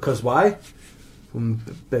 Because why? I'm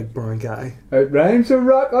a big burn guy. It rhymes with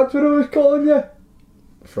rock. That's what I was calling you.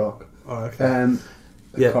 Frock. Oh, okay.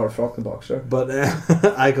 Car Frock the boxer. But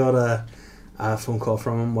I got a phone call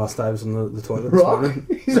from him whilst I was in the toilet this Rock. morning.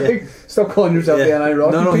 He's like, stop calling yourself the NI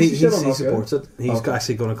Rock. No, you he piece of shit, I'm not supports it. He's Okay.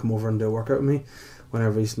 actually going to come over and do a workout with me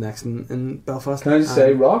whenever he's next in Belfast. Can I just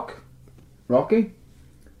say, Rocky?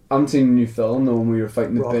 I haven't seen a new film, though, when we were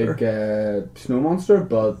fighting the Rocker. big snow monster,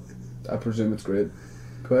 but I presume it's great.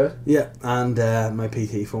 Go ahead. Yeah, and my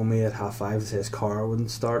PT phoned me at 5:30 to say his car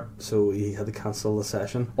wouldn't start, so he had to cancel the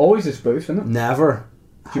session. Always a spoof, isn't it? Never.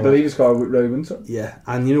 Do you believe his car really wouldn't start? Yeah,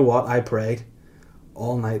 and you know what? I prayed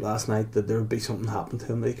all night last night that there would be something happen to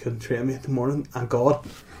him that he couldn't train me in the morning, and God,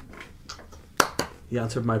 he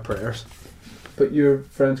answered my prayers. But your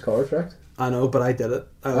friend's car is wrecked. I know, but I did it.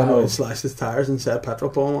 I slashed his tyres and set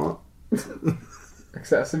petrol bomb on it.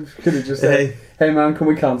 Excessive. Could have just said, hey man, can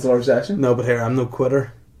we cancel our session? No, but here, I'm no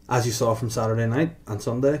quitter, as you saw from Saturday night and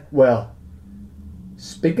Sunday. Well,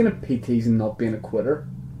 speaking of PTs and not being a quitter,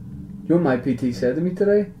 you know what my PT said to me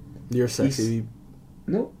today? You're sexy.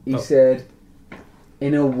 He said,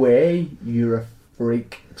 in a way, you're a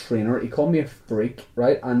freak trainer. He called me a freak,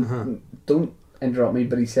 right? And don't interrupt me,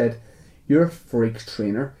 but he said, you're a freak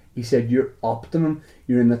trainer. He said, you're optimum.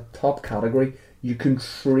 You're in the top category. You can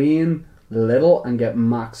train little and get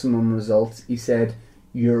maximum results. He said,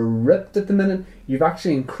 you're ripped at the minute. You've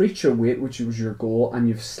actually increased your weight, which was your goal, and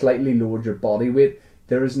you've slightly lowered your body weight.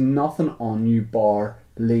 There is nothing on you bar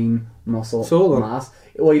lean muscle mass.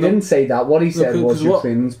 Well, he didn't say that. What he said was your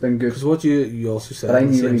training's been good. Because what you also said But in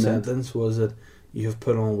the same really sentence was that you have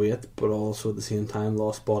put on weight, but also at the same time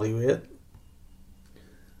lost body weight.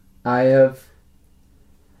 I have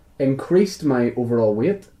increased my overall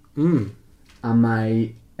weight, and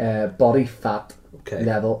my body fat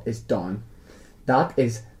level is down.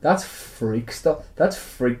 That's freak stuff. That's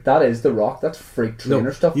freak. That is the Rock. That's freak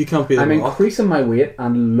trainer stuff. You can't be the I'm Rock. increasing my weight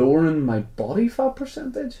and lowering my body fat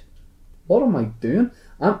percentage. What am I doing?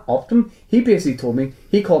 I'm optimum. He basically told me,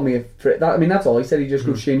 he called me a freak. That's all he said. He just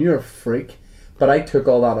goes, Shane, you're a freak. But I took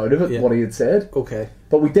all that out of it, what he had said. Okay.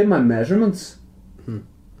 But we did my measurements.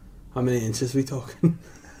 How many inches are we talking?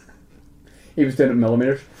 He was doing it in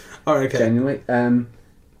millimetres. Alright, okay. Genuinely.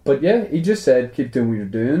 But yeah, he just said, keep doing what you're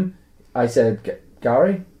doing. I said,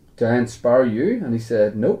 Gary, do I inspire you? And he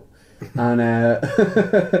said, nope. And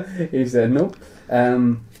he said, nope.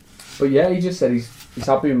 But yeah, he just said he's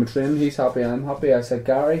happy with my training, he's happy, I'm happy. I said,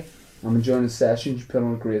 Gary, I'm enjoying the session, you put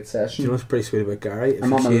on a great session. Do you know what's pretty sweet about Gary? If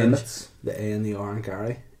I'm on you my change limits. the A and the R in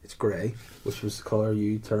Gary, it's grey, which was the colour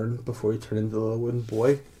you turned before you turned into the little wooden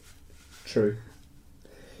boy. True.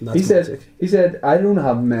 And that's He said, I don't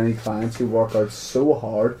have many clients who work out so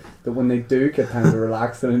hard that when they do get time to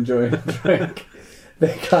relax and enjoy a drink,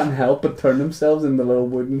 they can't help but turn themselves into little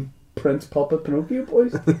wooden Prince puppet Pinocchio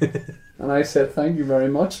boys. And I said, thank you very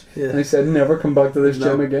much. Yeah. And he said, never come back to this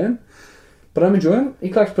gym again. But I'm enjoying it. He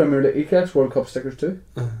collects Premier League, he collects World Cup stickers too.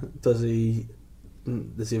 Is he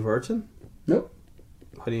a virgin? Nope.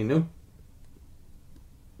 How do you know?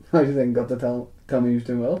 How do you think he got to tell me he was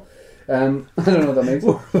doing well? I don't know what that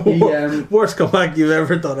means. Worst comeback you've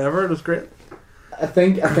ever done ever. It was great. I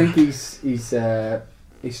think he's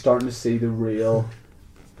starting to see the real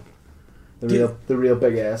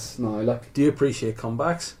big S now. Like, do you appreciate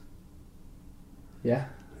comebacks? Yeah.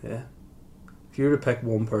 Yeah. If you were to pick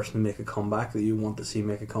one person to make a comeback that you want to see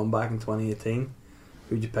make a comeback in 2018,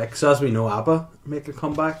 who would you pick? So as we know, ABBA make a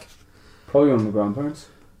comeback. Probably one of my grandparents.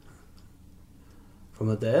 From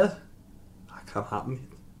the dead? That can't happen.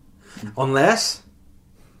 Unless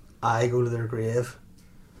I go to their grave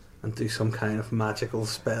and do some kind of magical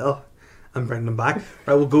spell and bring them back.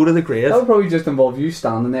 Right, we'll go to the grave. That would probably just involve you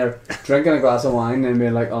standing there, drinking a glass of wine and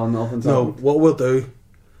being like, oh, nothing's No, happened. what we'll do,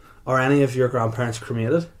 are any of your grandparents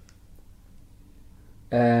cremated?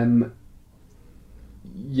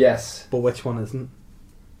 Yes. But which one isn't?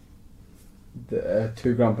 The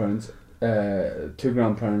two grandparents are and two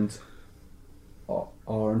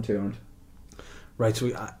aren't. Right,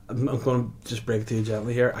 so I'm going to just break it to you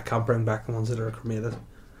gently here. I can't bring back the ones that are cremated.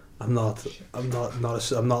 I'm not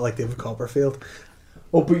like David Copperfield.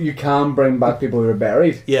 Oh, but you can bring back people who are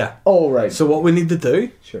buried. Yeah. Oh, right. So what we need to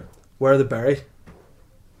do? Sure. Where are they buried?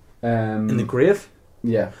 In the grave.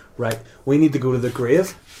 Yeah. Right. We need to go to the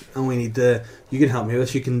grave, and we need to. You can help me with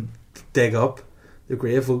this. You can dig up the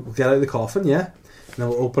grave. We'll get out the coffin, yeah. And then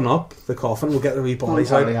we'll open up the coffin. We'll get the wee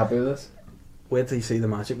bodies I'm out. totally happy with this. Wait till you see the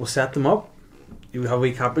magic. We'll set them up. You have a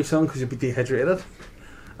wee Capri Sun because you'll be dehydrated,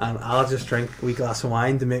 and I'll just drink a wee glass of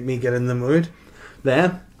wine to make me get in the mood.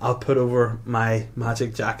 Then I'll put over my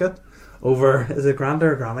magic jacket. Is it Granda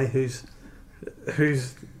or Granny? Who's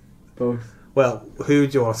Both. Well, who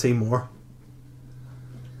do you want to see more?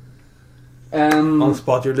 On the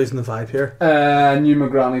spot, you're losing the vibe here. Knew my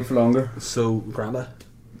granny for longer. So Granda.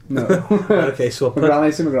 No. Okay, so My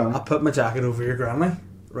granny, see my granny. I'll put my jacket over your granny,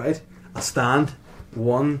 right? I'll stand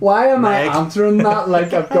one Why am leg, I answering that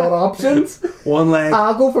like I've got options? one leg,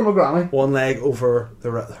 I'll go for my granny. one leg over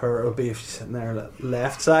her, it would be if she's sitting there,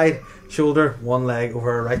 left side shoulder, one leg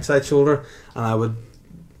over her right side shoulder, and I would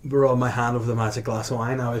rub my hand over the magic glass of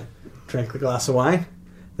wine. I would drink the glass of wine.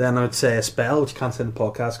 Then I would say a spell, which you can't say in the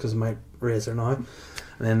podcast because it might raise her now. And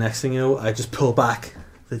then next thing you know, I just pull back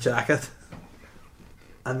the jacket,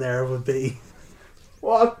 and there would be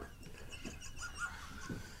What?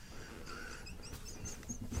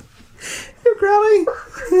 your granny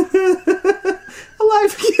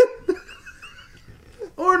alive again,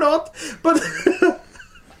 or not? But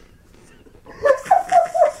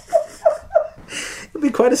it'd be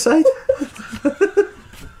quite a sight.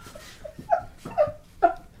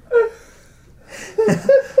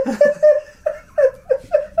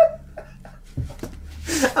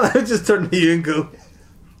 And I would just turn to you and go, what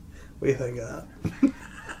do you think of that?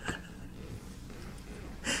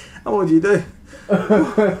 And what would you do?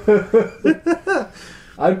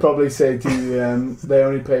 I'd probably say to you, they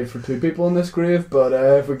only paid for 2 people in this grave, but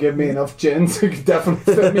if we give me enough gins, it could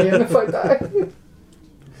definitely fit me in if I die.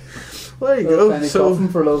 Well, there you Little go. tiny So, coffin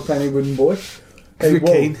for a little tiny wooden boy. if Hey, you're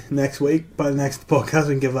whoa. keen, next week, by the next podcast,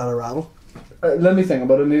 we can give that a rattle. Let me think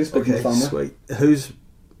about it. I need to speak to Okay, my family. sweet. Whose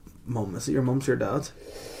mum? Is it your mum's or your dad's?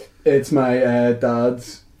 It's my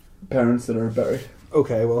dad's parents that are buried.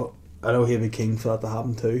 Okay, well, I know he'll be keen for that to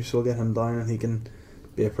happen too, so we'll get him down and he can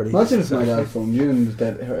be a pretty... Imagine if my dad phoned you and he's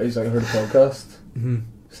like, I heard a podcast. Mm-hmm.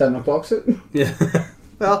 7 o'clock's it? Yeah.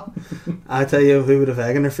 Well, I tell you, who would have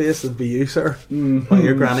egg in their face? It'd be you, sir. Mm. While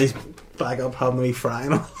your granny's back up having me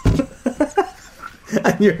frying on.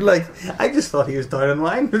 And you're like, I just thought he was down in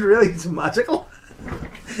wine, but really it's magical.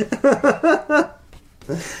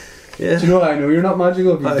 Yeah. Do you know how I know you're not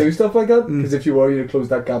magical if you Aye. do stuff like that? Mm. Because if you were, you'd close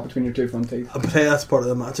that gap between your 2 front teeth. But hey, that's part of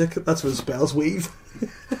the magic. That's what spells weave.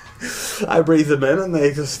 I breathe them in and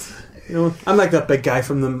they just... You know, I'm like that big guy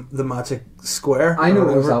from the Magic Square. I know or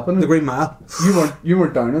what was whatever. happening. The Green Mile. You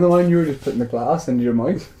weren't down in the wine, you were just putting the glass into your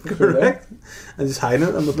mouth. Correct. And just hiding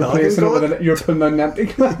it on the pelican Replacing it with going. you're putting down an empty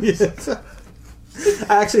glass. Yes.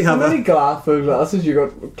 I actually How have many full glasses you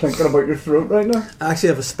got clinking about your throat right now? I actually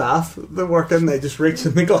have a staff that work in. They just reach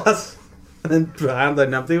in the glass and then hand out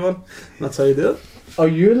an empty one. And that's how you do it. Are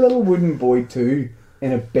you a little wooden boy too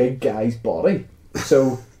in a big guy's body?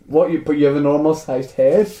 So but you have a normal sized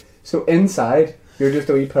head. So inside you're just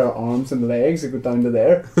a wee pair of arms and legs that go down to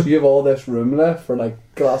there. So you have all this room left for like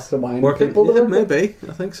glasses of wine. Working? People to Yeah, work with. maybe.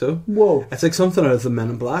 I think so. Whoa. It's like something out of the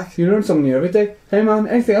Men in Black. You learn something new every day. Hey man,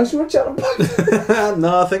 anything else you want to chat about?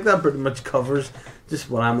 No, I think that pretty much covers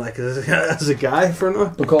just what I'm like as a guy for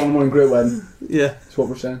now. We're calling one great wedding. Yeah. That's what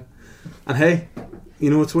we're saying. And hey,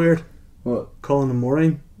 you know what's weird? What? Colin and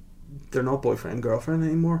Maureen, they're not boyfriend girlfriend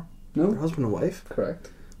anymore. They're No? husband and wife,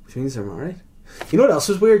 Correct. which means they're married. You know what else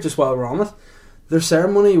is weird? Just while we're on it, their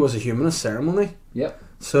ceremony was a humanist ceremony. Yep.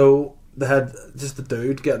 So they had just the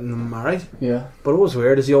dude getting them married. Yeah. But what was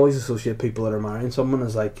weird is you always associate people that are marrying someone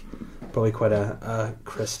as like probably quite a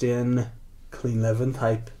Christian, clean living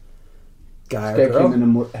type guy This or guy came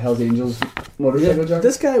girl. in a Hells Angels motorcycle jacket.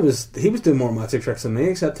 This guy was doing more magic tricks than me,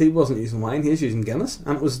 except he wasn't using wine, he was using Guinness,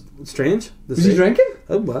 and it was strange. to Was he see. drinking?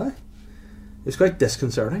 Oh boy. It was quite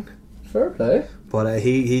disconcerting. Fair play. But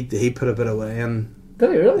he put a bit away and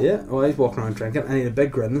Did he really? yeah, well he's walking around drinking and he had a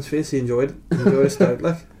big grin on his face, he enjoyed it. He enjoyed his stout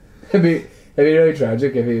like. It'd be really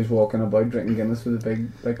tragic if he was walking about drinking Guinness with a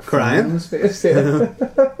big like Crying? frown on his face. Yeah.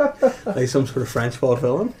 Like some sort of French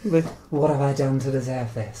vaudevillain. Like, What have I done to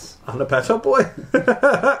deserve this? and a Pet Shop Boy.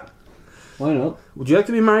 Why not? Would you like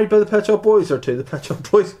to be married by the Pet Shop Boys or to the Pet Shop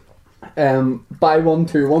Boys? Buy one,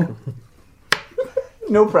 2 1.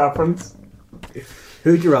 No preference.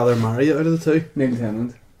 Who'd you rather marry out of the two? Neil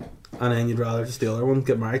Tennant. And then you'd rather just the other one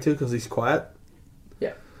get married to because he's quiet?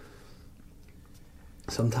 Yeah.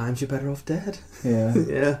 Sometimes you're better off dead. Yeah.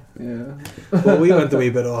 Yeah. Yeah. Well, we went a wee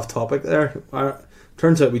bit off topic there.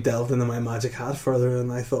 Turns out we delved into my magic hat further than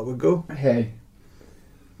I thought we'd go. Hey.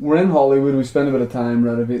 We're in Hollywood. We spent a bit of time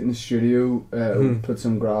renovating the studio. We Hmm. put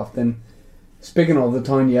some graft in. Speaking of the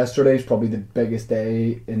town, yesterday is probably the biggest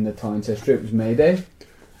day in the town's history. It was May Day.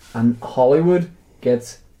 And Hollywood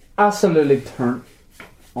gets absolutely turned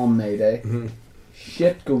on May Day. Mm-hmm.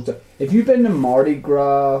 Shit goes to... If you've been to Mardi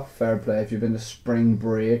Gras, fair play. If you've been to Spring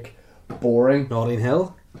Break, boring. Notting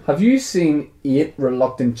Hill. Have you seen 8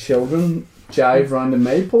 reluctant children jive round a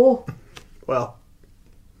maypole? Well,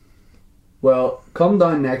 Well, come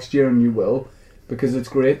down next year and you will, because it's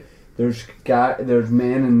great. There's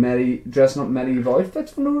men in dressing up medieval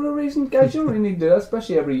outfits for no real reason. Guys, you don't really need to do that,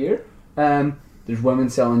 especially every year. There's women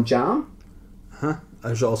selling jam.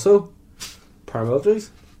 There's also paramilitaries.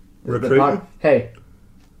 Recruiting. Hey,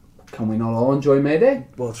 can we not all enjoy May Day?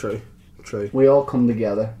 Well, true. We all come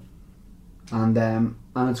together, and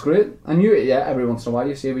it's great. And every once in a while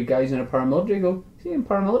you see a wee guys in a paramilitary. You go, is he in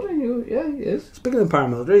paramilitary? And you go, yeah, he is. Speaking of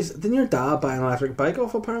paramilitaries, didn't your dad buy an electric bike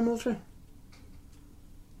off a paramilitary?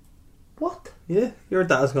 What? Yeah, your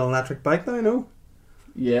dad's got an electric bike now, I know.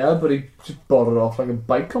 Yeah, but he just bought it off like a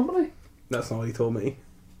bike company. That's not what he told me.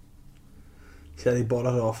 He said he bought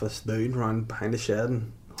it off this dude around behind the shed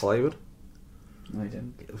in Hollywood. No, he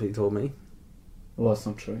didn't. That's what he told me. Well, that's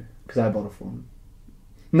not true. Because I bought it for him.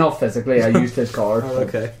 Not physically, I used his card. Oh,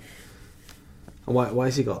 okay. And why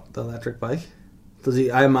has he got the electric bike? Does he?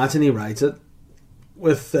 I imagine he rides it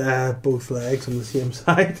with both legs on the same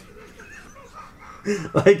side.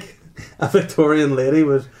 Like a Victorian lady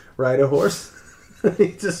would ride a horse.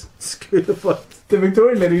 He just scoot a foot. The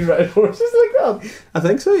Victorian ladies ride horses like that? I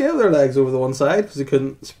think so, yeah, with their legs over the one side because he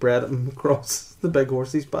couldn't spread them across the big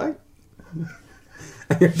horse's back.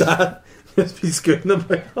 And your dad must be scooting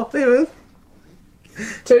about Hollywood.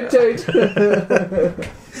 Toot toot.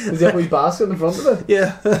 Is that a wee basket in the front of it?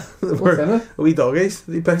 Yeah. What's in it? Wee doggies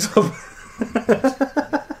that he picks up.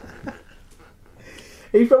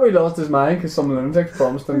 He probably lost his mind because some lunatic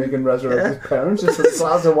promised him he can resurrect his parents just with a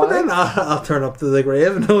glass of wine. But then I'll turn up to the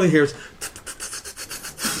grave and all he hears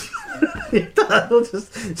your dad will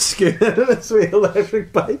just scoot into this wee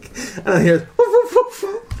electric bike and I hear woof, woof,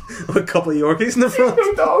 woof, with a couple of Yorkies in the front.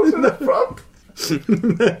 Dogs in the front.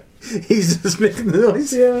 He's just making the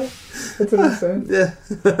noise. Yeah, that's what I'm saying. Yeah.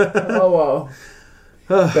 Oh wow.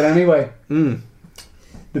 But anyway,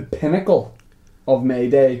 the pinnacle of May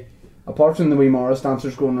Day, apart from the wee Morris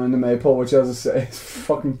dancers going around the maypole, which as I say is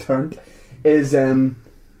fucking turned, is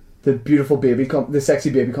the beautiful baby, the sexy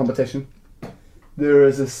baby competition. There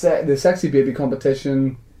is the sexy baby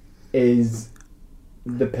competition is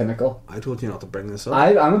the pinnacle. I told you not to bring this up.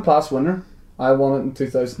 I'm a past winner. I won it in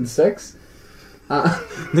 2006.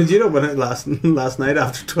 Did you not win it last night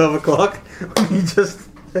after 12 o'clock? You just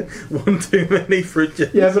won too many fruit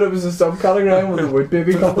juice. Yeah, but it was a subcategory with the wood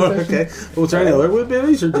baby competition. Okay. Well, was there any other wood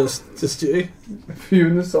babies or just you? A few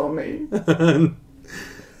in the saw me.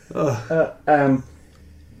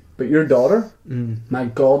 But your daughter, my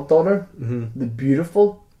goddaughter, the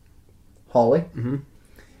beautiful Holly,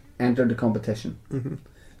 entered the competition.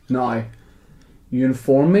 Now, you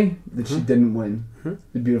informed me that she didn't win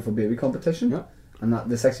the beautiful baby competition, and that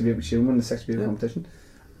the sexy baby, she didn't win the sexy baby competition,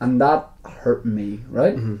 and that hurt me,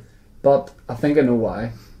 right? But I think I know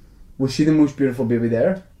why. Was she the most beautiful baby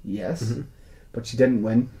there? Yes, but she didn't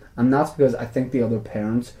win, and that's because I think the other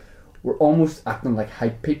parents were almost acting like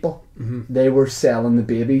hype people. They were selling the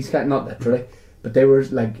babies, not literally, but they were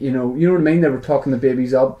like, you know what I mean? They were talking the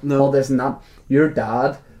babies up, all this and that. Your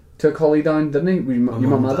dad took Holly down, didn't he? Your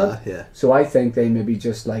mum had that? Yeah. So I think they maybe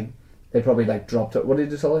just they probably dropped it. What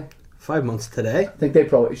did you do, Holly? 5 months today. I think they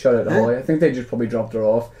probably, shout out to Holly, I think they just probably dropped her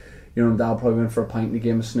off. Your mum and dad probably went for a pint in the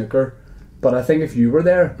game of snooker. But I think if you were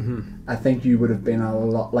there, I think you would have been a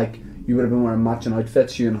lot, you would have been wearing matching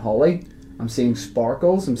outfits, you and Holly. I'm seeing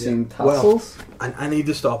sparkles, I'm seeing tassels. Well, I need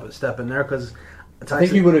to step in there because I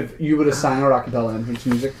think you would have sang our a cappella entrance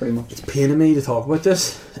music pretty much. It's paining me to talk about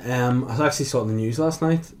this. I actually saw it in the news last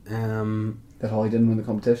night. That Holly didn't win the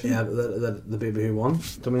competition. Yeah, the baby who won.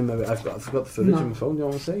 Do you mean maybe I've got the footage on my phone? Do you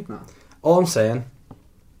want to see? No. All I'm saying,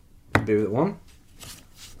 the baby that won,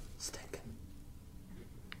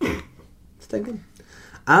 stinking.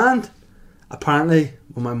 And apparently,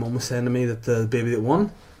 when my mum was saying to me that the baby that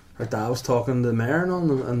won, her dad was talking to the mayor and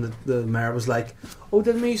all, and the mayor was like, "Oh,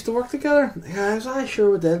 didn't we used to work together?" Yeah, I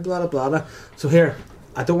sure we did. Blah blah blah. So here,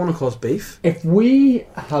 I don't want to cause beef. If we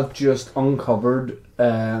have just uncovered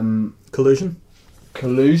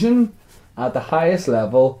collusion at the highest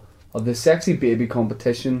level of the sexy baby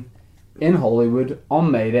competition in Hollywood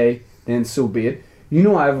on May Day, then so be it. You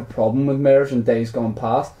know I have a problem with mayors and days gone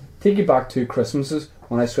past. Take you back to Christmases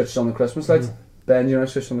when I switched on the Christmas lights. Ben, you know I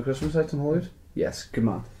switched on the Christmas lights in Hollywood? Yes, good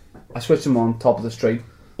man. I switched them on, top of the street.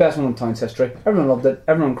 Best one in town's history. Everyone loved it.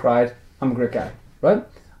 Everyone cried. I'm a great guy. Right?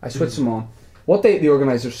 I switched them on. What the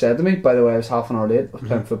organisers said to me, by the way, I was half an hour late. I was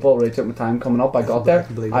playing football. Really took my time coming up. I got there.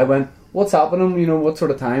 I went, what's happening? You know, what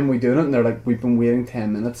sort of time are we doing it? And they're like, we've been waiting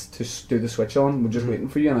 10 minutes to do the switch on. We're just waiting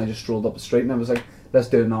for you. And I just strolled up the street and I was like, let's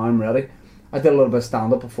do it now. I'm ready. I did a little bit of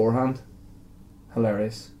stand-up beforehand.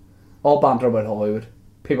 Hilarious. All banter about Hollywood.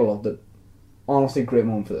 People loved it. Honestly, great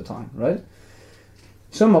moment for the time, right?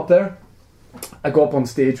 So I'm up there. I go up on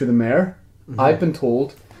stage with the mayor. I've been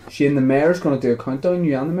told She and the mayor's going to do a countdown,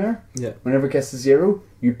 you and the mayor. Yeah. Whenever it gets to 0,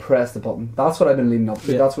 you press the button. That's what I've been leading up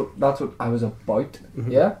to. Yeah. That's what I was about.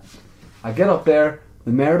 Yeah. I get up there,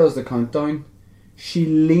 the mayor does the countdown. She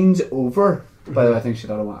leans over. By the way, I think she'd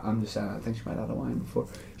had a wine. I'm just saying, I think she might have had a wine before.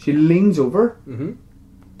 She leans over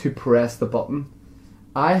to press the button.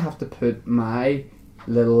 I have to put my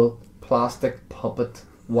little plastic puppet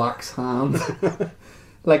wax hand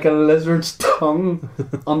like a lizard's tongue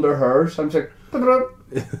under hers. I'm just like,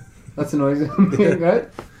 that's the noise I'm making, right?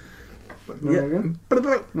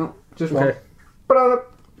 No, just one.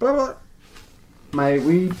 My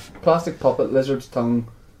wee plastic puppet lizard's tongue,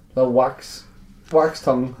 the wax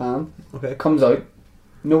tongue hand, comes out.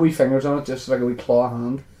 No wee fingers on it, just like a wee claw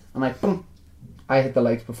hand. And I hit the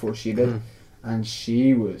lights before she did. And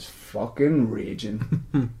she was fucking raging.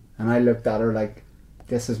 And I looked at her like,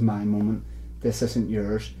 this is my moment. This isn't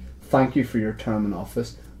yours. Thank you for your term in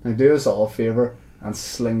office. Now do us all a favour and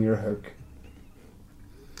sling your hook.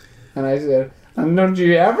 And I said, and don't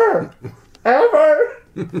you ever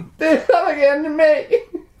do that again to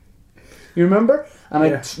me. You remember? And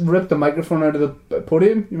I ripped the microphone out of the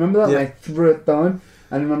podium. You remember that? Yeah. And I threw it down.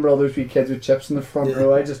 And I remember all those wee kids with chips in the front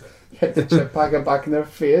row. I just hit the chip packet back in their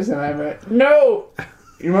face and I went, no!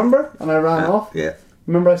 You remember? And I ran off. Yeah.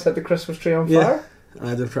 Remember I set the Christmas tree on fire? And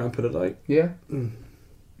I did try and put it out. Yeah. And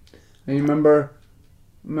you remember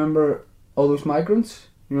all those migrants?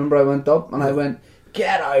 You remember I went up and I went,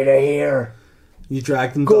 get out of here! You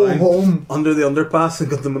dragged them Go down home! under the underpass and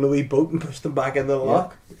got them in a wee boat and pushed them back into the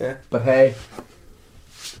lock. Yeah. But hey,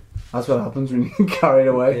 that's what happens when you get carried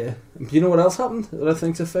away. Yeah. Do you know what else happened that I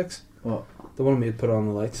think's a fix? What? The one me had put on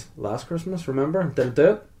the lights last Christmas, remember? Did it do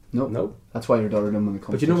it? Nope. That's why your daughter didn't win the But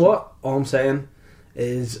competition. you know what? All I'm saying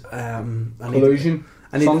is Collusion.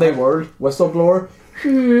 Sunday World. Whistleblower.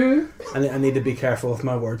 I need to be careful with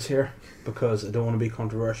my words here because I don't want to be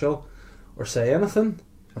controversial or say anything.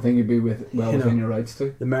 I think you'd be within your rights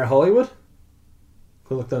too. The Mayor of Hollywood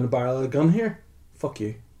could look down the barrel of a gun here. Fuck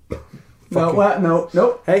you. No, what?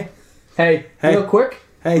 No. Hey, real quick.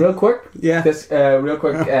 Yeah. This real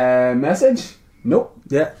quick message. Nope.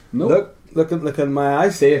 Yeah. Nope. Look at my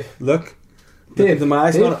eyes. Dave. Look Dave. into my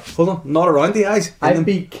eyes. Hold on. Not around the eyes. I'd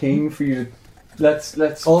be keen for you to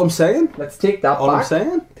let's. All I'm saying. Let's take that all back. I'm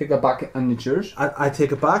saying. Take that back, and it's yours. I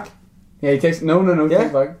take it back. Yeah, he takes. No. Yeah. Take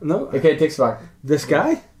it back. No. Okay, he takes it back. This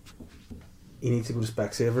guy. He needs to go to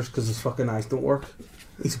Specsavers because his fucking eyes don't work.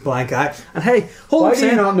 He's a blank eye. And hey, why do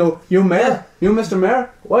you not know? You Mayor, you Mr.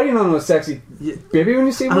 Mayor. Why do you not know a sexy baby when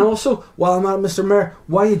you see one? And also, while I'm at Mr. Mayor,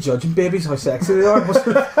 why are you judging babies how sexy they are?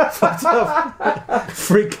 Fucked up.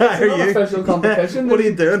 Freak guy are you? Official competition. What are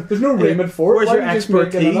you doing? There's no remit for it. Where's Why your are you just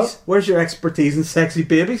making it up? expertise? Where's your expertise in sexy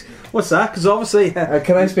babies? What's that? Because obviously,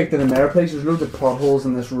 can I speak to the mayor, please? There's loads of potholes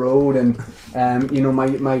in this road, and you know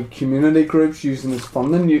my community groups using this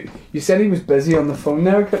funding. You said he was busy on the phone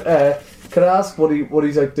there. Could I ask what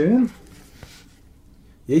he's out doing?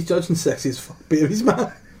 he's judging sexy as fuck babies,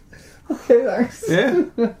 man. Okay, thanks. Yeah.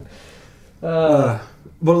 But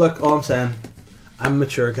look, all I'm saying, I'm a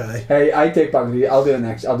mature guy. Hey, I take back the. I'll do it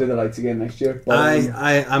next. I'll do the lights again next year.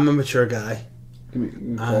 I'm a mature guy. Give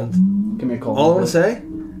me a call. All I want to say,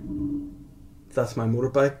 that's my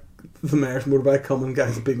motorbike. The mayor's motorbike coming,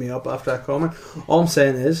 guys, to beat me up after that comment. All I'm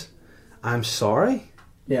saying is, I'm sorry.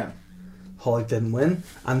 Yeah. Holly didn't win,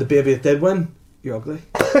 and the baby that did win, you're ugly.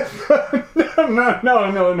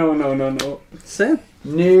 No. Same.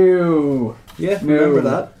 No. Yeah, remember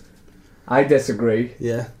that. I disagree.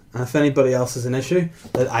 Yeah, and if anybody else has an issue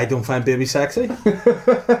that I don't find baby sexy,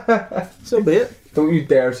 so be it. Don't you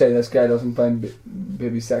dare say this guy doesn't find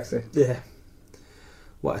baby sexy. Yeah.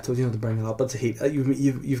 What I told you not to bring it up. It's a heat.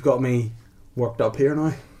 You've got me worked up here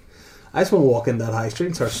now. I just want to walk in that high street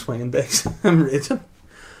and start swinging dicks. I'm raging.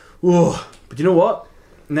 Whoa. But you know what?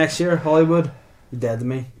 Next year, Hollywood, you're dead to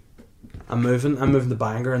me. I'm moving to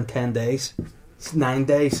Bangor in 10 days. It's 9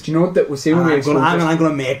 days. Do you know what? We'll see when we expose I'm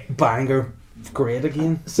going to make Bangor great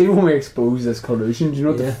again. See when we expose this collusion. Do you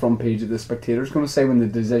know what the front page of the Spectator is going to say when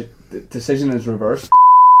the decision is reversed?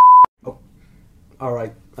 Oh, all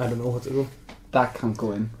right. I don't know what to do. That can't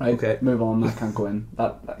go in. Right. Okay. Move on. That can't go in.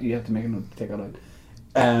 That you have to make a note to take that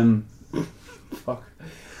out. Fuck.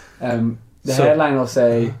 The headline will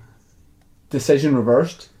say, "Decision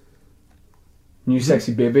reversed. New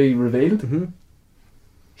sexy baby revealed." Mm-hmm.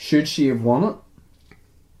 Should she have won it?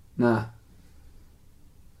 Nah.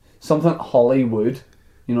 Something Hollywood.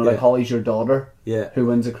 You know, like Holly's your daughter. Yeah. Who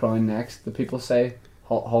wins the crown next? The people say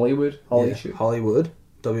Hollywood. Holly should. Hollywood.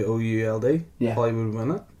 WOULD. Yeah. Hollywood would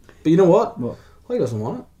win it. But you know what? What? Holly doesn't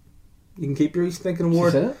want it. You can keep your East Thinking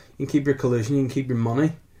Award. She said You it? can keep your collusion. You can keep your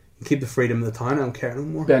money. You Keep the freedom of the town. I don't care no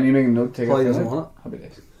more. Ben, you make a note. Take Holly it. doesn't want it. Happy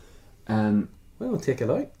days. Well, take it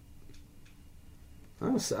out. I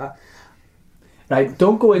was sad. Right,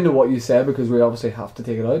 don't go into what you said because we obviously have to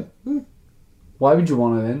take it out. Why would you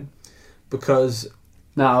want it in? Because...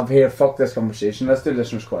 Nah, here, fuck this conversation. Let's do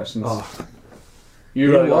listeners' questions. Oh.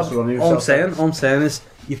 You really lost one of yourself. All I'm saying is,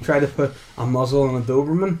 you've tried to put a muzzle on a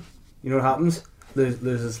Doberman. You know what happens?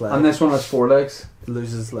 Loses his leg. And this one has 4 legs.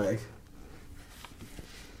 Loses his leg.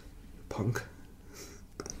 Punk.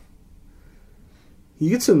 You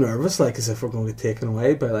get so nervous, like, as if we're going to get taken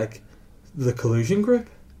away by, like, the collusion group.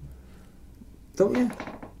 Don't you?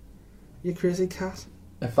 You crazy cat.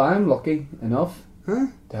 If I'm lucky enough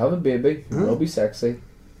to have a baby, it'll be sexy.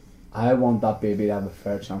 I want that baby to have a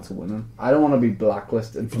fair chance of winning. I don't want to be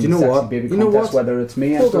blacklisted from the sexy baby contest, whether it's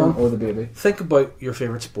me entering or the baby. Think about your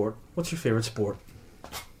favourite sport. What's your favourite sport?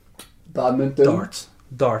 Badminton. Darts.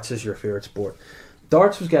 Darts is your favourite sport.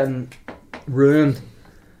 Darts was getting ruined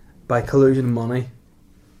by collusion and money.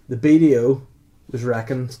 The BDO was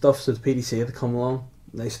wrecking stuff, so the PDC had to come along.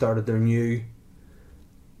 They started their new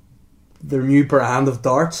brand of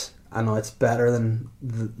darts, and now it's better than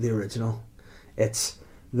the original. It's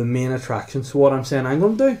the main attraction. So what I'm saying I'm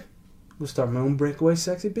going to do, we'll start my own breakaway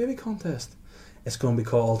sexy baby contest. It's going to be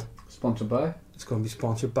called... Sponsored by? It's going to be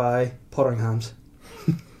sponsored by Potteringham's.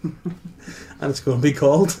 And it's going to be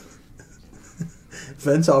called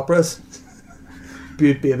Vince Opera's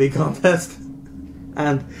Butte Baby Contest.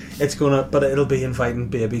 And it's gonna, but it'll be inviting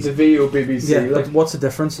babies. The VO BBC. Yeah, like, what's the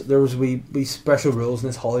difference? There was we special rules in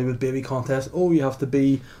this Hollywood baby contest. Oh, you have to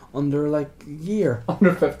be under like a year.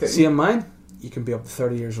 Under 15. See, in mine, you can be up to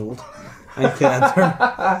 30 years old. And you can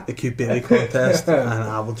enter the cute baby contest, and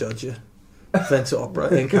I will judge you. Vince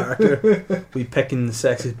Opera in character. We picking the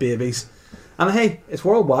sexiest babies. And hey, it's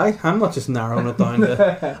worldwide. I'm not just narrowing it down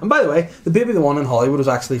to... And by the way, the baby the one in Hollywood was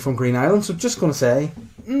actually from Green Island, so just going to say,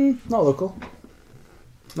 not local.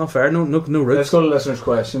 Not fair, no roots. Let's go to listeners'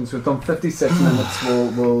 questions. We've done 56 minutes.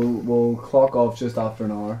 We'll clock off just after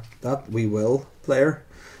an hour. That we will, player.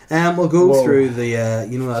 We'll go through the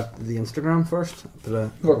the Instagram first.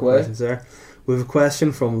 Questions there. We have a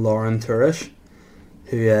question from Lauren Turish,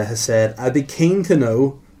 who has said, "I'd be keen to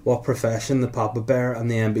know what profession the Papa Bear and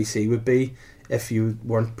the NBC would be if you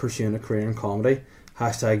weren't pursuing a career in comedy.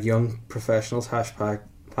 #young professionals.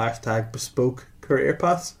 #, bespoke career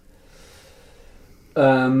paths."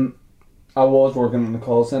 I was working in the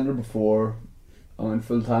call centre before I went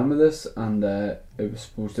full time with this, and it was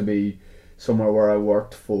supposed to be somewhere where I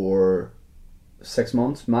worked for 6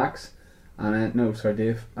 months max, and I ended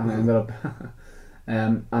up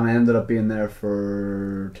I ended up being there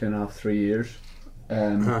for 2.5, 3 years.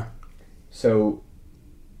 So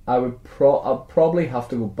I would I'll probably have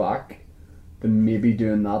to go back to maybe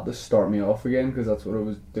doing that to start me off again, because that's what I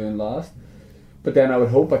was doing last. But then I would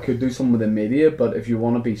hope I could do something within media. But if you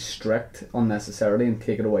want to be strict unnecessarily and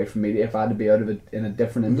take it away from media, if I had to be out of it in a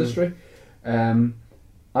different industry,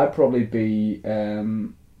 I'd probably be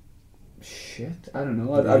shit. I don't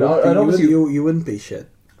know. I'd obviously you wouldn't be shit.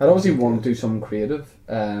 I'd obviously want to do something creative.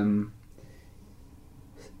 In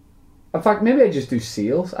fact, maybe I just do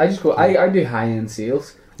sales. I do high end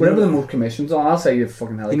sales. Whatever the most commissions on, I'll say you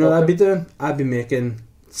fucking helicopter. You know what I'd be doing? I'd be making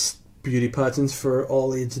beauty pageants for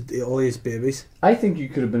all age babies. I think you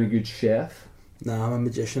could have been a good chef. Nah, I'm a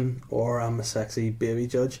magician, or I'm a sexy baby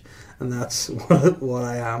judge, and that's what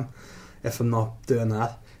I am if I'm not doing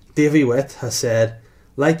that. Davey Witt has said,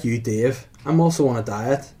 like you, Dave, I'm also on a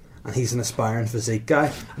diet, and he's an aspiring physique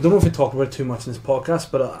guy. I don't know if we talked about it too much in this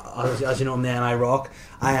podcast, but as you know, in the NI Rock,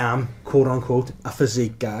 I am, quote unquote, a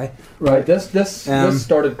physique guy. Right, this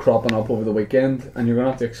started cropping up over the weekend, and you're going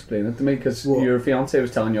to have to explain it to me, because your fiance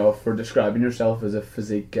was telling you off for describing yourself as a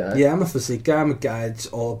physique guy. Yeah, I'm a physique guy. I'm a guy that's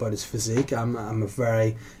all about his physique. I'm a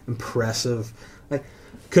very impressive... Like,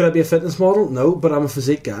 could I be a fitness model? No, but I'm a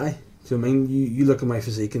physique guy. So I mean, you look at my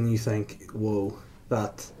physique and you think, whoa,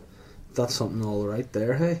 that's something all right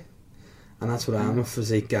there, hey? And that's what I am, a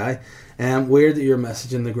physique guy. Weird that you're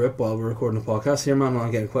messaging the group while we're recording the podcast here, man. While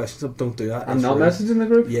I'm getting questions up, don't do that. I'm not messaging the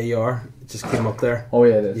group? Yeah, you are. It just came up there. Oh,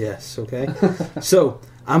 yeah, it is. Yes, okay. So,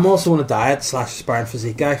 I'm also on a diet / aspiring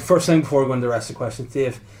physique guy. First thing before we go into the rest of the questions,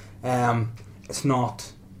 Dave,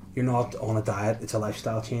 you're not on a diet, it's a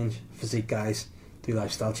lifestyle change. Physique guys do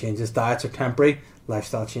lifestyle changes. Diets are temporary,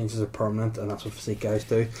 lifestyle changes are permanent, and that's what physique guys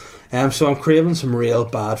do. So I'm craving some real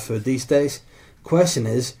bad food these days. Question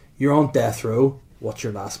is, you're on death row, what's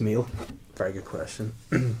your last meal? Very good question.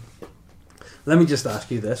 Let me just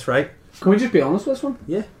ask you this, right? Can we just be honest with this one?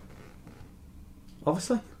 Yeah.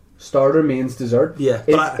 Obviously. Starter, mains, dessert. Yeah.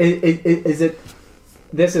 Is it...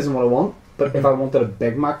 This isn't what I want, But if I wanted a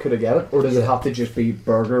Big Mac, could I get it? Or does it have to just be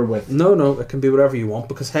burger with... No, it can be whatever you want.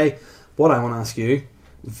 Because, hey, what I want to ask you,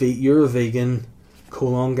 you're a vegan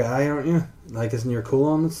colon guy, aren't you? Like, isn't your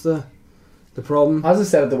colon that's the problem? As I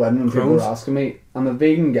said at the wedding when people Crohn's? were asking me, I'm a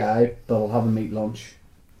vegan guy, but I'll have a meat lunch.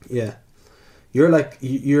 Yeah. You're like,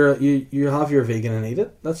 you have your vegan and eat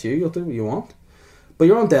it. That's you. You'll do what you want. But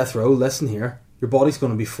you're on death row. Listen here. Your body's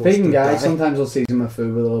going to be forced Vegan to guy, die. sometimes I'll season my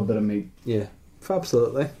food with a little bit of meat. Yeah.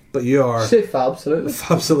 Absolutely. But you are... Say absolutely.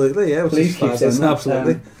 Absolutely, yeah. Please keep saying that.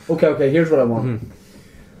 Absolutely. Okay, here's what I want. Mm-hmm.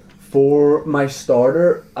 For my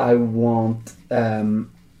starter, I want a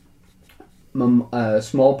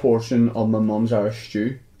small portion of my mum's Irish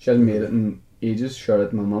stew. She hasn't made it in ages, shout out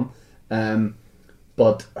to my mum.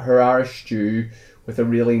 But her Irish stew with a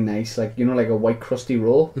really nice, like a white crusty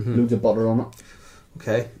roll, loads of butter on it.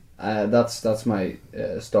 Okay. That's my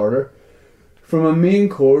starter. For my main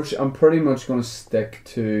course, I'm pretty much going to stick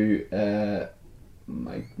to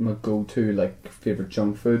my go-to favourite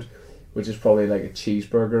junk food, which is probably like a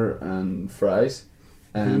cheeseburger and fries.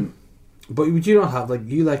 But would you not have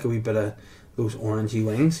you like a wee bit of those orangey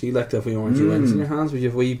wings? You like to have wee orangey wings in your hands? Would you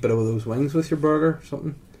have a wee bit of those wings with your burger or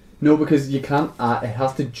something? No, because you can't. It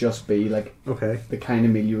has to just be okay, the kind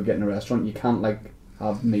of meal you would get in a restaurant. You can't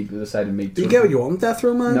have meat with a side of meat. Do you get what you want, death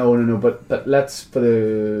row man? No. But let's, for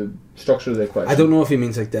the structure of the question. I don't know if he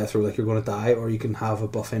means like death row, like you're going to die, or you can have a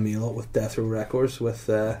buffet meal with death row records with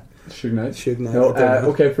Suge Knight. Suge Knight. No,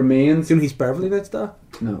 okay, for mains. Do you know he's Beverly Knights that?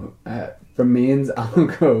 No, for mains I'll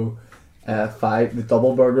go the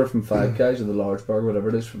double burger from Five Guys, or the large burger, whatever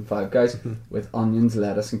it is, from Five Guys, with onions,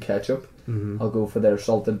 lettuce, and ketchup. I'll go for their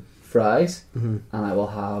salted fries, and I will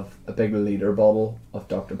have a big liter bottle of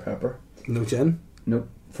Dr Pepper. No gin. Nope.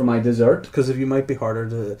 For my dessert, because if you might be harder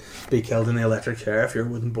to be killed in the electric chair if you're a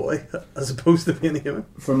wooden boy as opposed to being a human.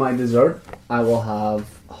 For my dessert, I will have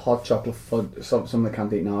hot chocolate fudge. Some I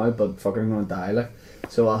can't eat now, but fucking I'm gonna die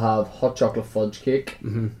So I'll have hot chocolate fudge cake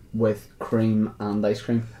with cream and ice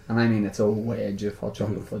cream, and I mean it's a wedge of hot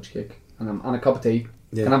chocolate fudge cake, and a cup of tea.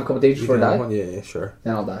 Yeah. Can I have a cup of tea before I die? Yeah, sure.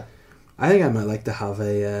 Then I'll die. I think I might like to have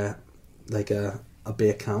a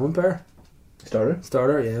baked camembert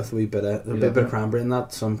starter, yeah, with a bit of cranberry in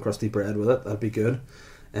that, some crusty bread with it. That'd be good.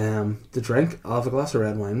 The drink, I'll have a glass of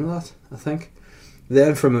red wine with that, I think.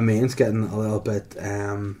 Then from my mains, getting a little bit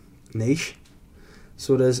niche.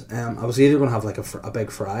 So it is. I was either going to have a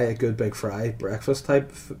big fry, a good big fry breakfast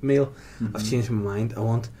type meal. I've changed my mind. I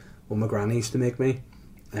want what my granny used to make me,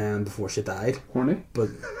 before she died. Horny, but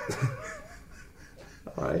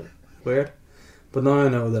all right, weird. But now I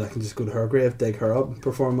know that I can just go to her grave, dig her up,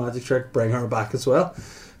 perform a magic trick, bring her back as well.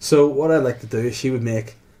 So what I'd like to do is she would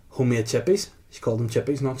make homemade chippies. She called them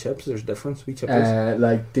chippies, not chips. There's a difference. We chippies.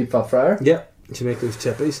 Like deep fat fryer? Yeah. She'd make those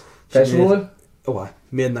chippies. Vegetable oil? Oh, I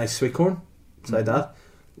made nice sweet corn. Beside that.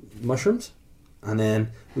 Mushrooms. And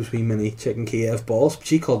then those wee mini chicken Kiev balls.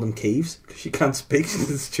 She called them Kieves because she can't speak.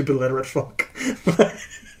 She's a stupid literate fuck.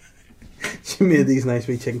 She made these nice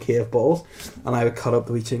wee chicken Kiev balls, and I would cut up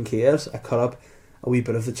the wee chicken Kievs. I cut up a wee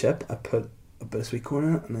bit of the chip. I put a bit of sweet corn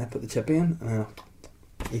in it, and then I put the chip in, and then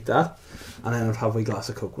I'd eat that, and then I'd have a wee glass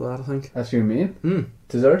of Coke with that, I think. That's your main?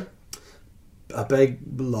 Dessert? A big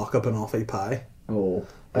lock up and offie pie. Oh,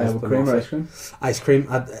 with cream or ice cream? Ice cream.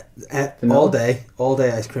 All day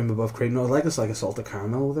ice cream above cream. No, I like this like a salted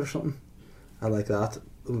caramel with it or something. I like that.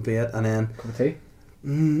 Would be it, and then cup of tea.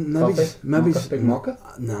 Maybe big mocha.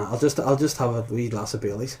 Nah, I'll just have a wee glass of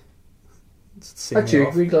Baileys.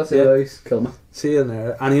 Wee glass of Baileys, kill me. See you in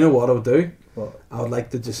there. And you know what I would do? What? I would like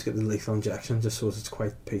to just get the lethal injection, just so it's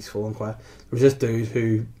quite peaceful and quiet. There was this dude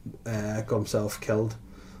who got himself killed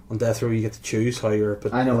on death row. You get to choose how you're.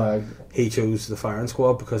 But I know how. He chose the firing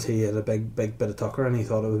squad because he had a big bit of tucker, and he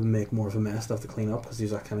thought it would make more of a mess to have to clean up because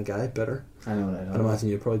he's that kind of guy, bitter. I know that. I'd imagine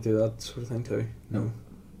you'd probably do that sort of thing too. No.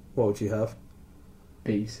 What would you have?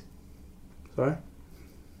 Bees. Sorry?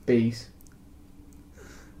 Bees.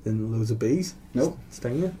 Then loads of bees? Nope.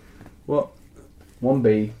 Sting you? What? One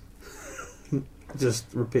bee. Just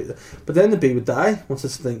repeat it. But then the bee would die once it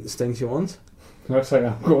stings you once. Looks like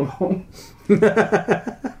I'm going home.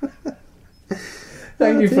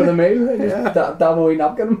 Thank you for the meal. Dab a wee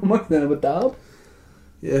napkin in my mouth, then I would dab.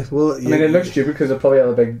 Yeah, well... I mean, it looks stupid because I probably have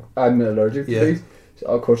a big... I'm allergic to bees. So,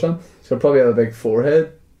 of course I'm. So I probably have a big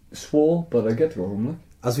forehead swole, but I get to go home like.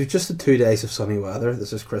 As we've just had 2 days of sunny weather,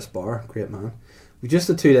 this is Chris Barr, great man. We've just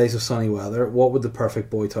had 2 days of sunny weather. What would the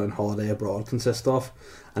perfect Boytown holiday abroad consist of?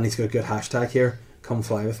 And he's got a good hashtag here. Come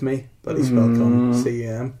fly with me, but he's spelled come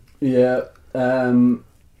CUM. Yeah,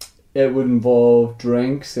 it would involve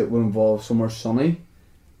drinks. It would involve somewhere sunny.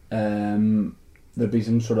 there'd be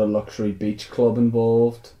some sort of luxury beach club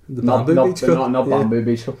involved. The Bamboo Beach Club? Not Yeah. Bamboo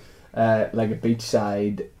Beach Club. Like a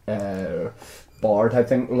beachside bar type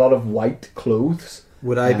thing. A lot of white clothes.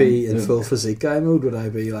 Would I be in there- full physique guy mode? Would I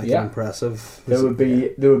be like Yeah. an impressive? There would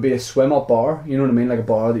be a swim up bar. You know what I mean, like a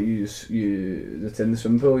bar that you that's in the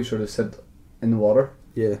swimming pool. You sort of sit in the water.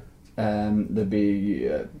 Yeah. There'd be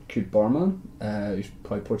a cute barman. He's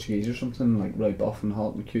probably Portuguese or something, like really buff and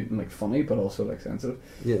hot and cute and like funny, but also like sensitive.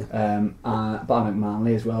 Yeah. But like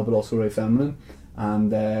manly as well, but also really feminine. And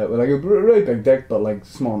with like a really big dick, but like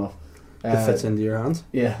small enough. That fits into your hands.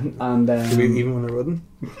 Yeah, and Even when they're wooden.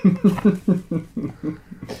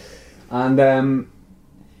 and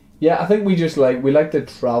yeah, I think we like to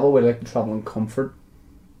travel. We like to travel in comfort.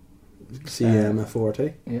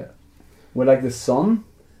 CM40. Yeah, we like the sun.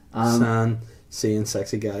 Sand, seeing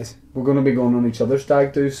sexy guys. We're going to be going on each other's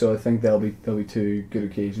stag do, so I think there'll be two good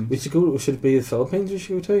occasions. We should go. Should it be the Philippines? We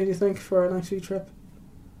should go to. Do you think for our next week trip?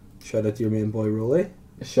 Shout out to your main boy Rolly.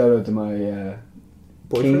 Shout out to my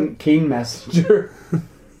Boyfriend? keen messenger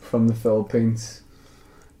from the Philippines.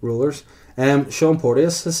 Rollers. Sean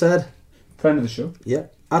Porteous has said, Friend of the show. yeah,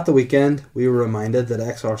 at the weekend we were reminded that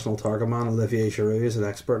ex-Arsenal target man Olivier Giroud is an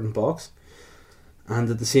expert in box, and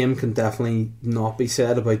that the same can definitely not be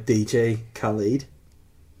said about DJ Khalid.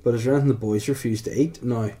 But is there anything the boys refuse to eat?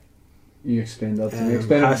 No. You explained that to me.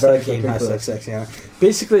 Explain it very quickly for us. Sexy Anna.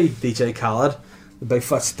 Basically, DJ Khaled, the big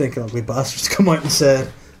fat stinking ugly bastard's come out and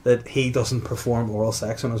said that he doesn't perform oral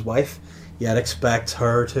sex on his wife, yet expects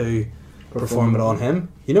her to perform it on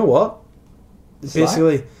him. You know what?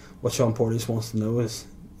 Basically, what Sean Porteous wants to know is,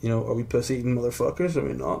 are we pussy eating motherfuckers or are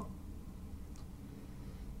we not?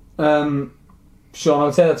 Sean, I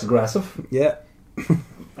would say that's aggressive. Yeah.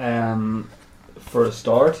 For a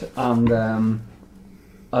start, and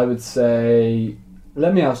I would say,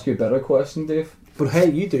 let me ask you a better question, Dave. But hey,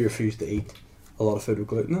 you do refuse to eat a lot of food with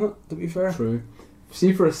gluten in it, to be fair. True.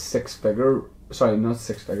 See, for a 6-figure, sorry, not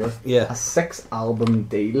 6-figure, Yeah. a 6-album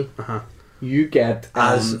deal, Uh-huh. you get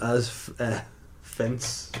As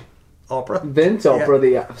Vince Opera. Vince Opera,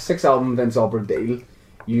 the 6-album Vince Opera deal.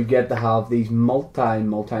 You get to have these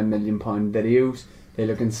multi-million pound videos. They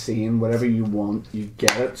look insane. Whatever you want, you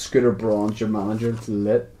get it. Scooter Braun's your manager. It's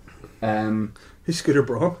lit. Who's Scooter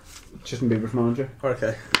Braun? Justin Bieber's manager.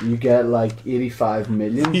 Okay. You get like 85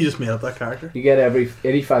 million. You just made up that character. You get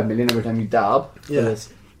 85 million every time you dab. Yeah. For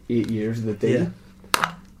this 8 years of the deal.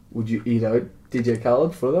 Yeah. Would you eat out DJ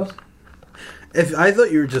Khaled for that? If I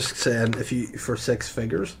thought you were just saying for 6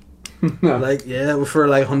 figures, No. like for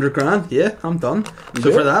like 100 grand, yeah, I'm done. You So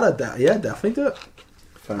do for it? that, I'd definitely do it.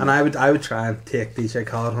 Fair And enough. I would try and take DJ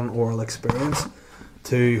Khaled on oral experience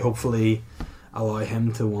to hopefully allow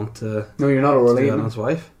him to want to No, you're not do orally that on eating. his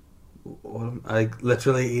wife. Like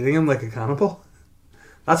literally eating him like a cannibal.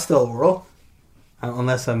 That's still oral.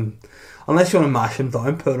 Unless you want to mash him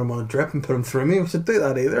down, put him on a drip and put him through me, we should do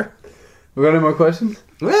that either. We got any more questions?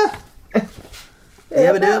 Yeah.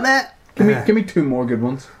 Yeah, we do it, mate. Give me 2 more good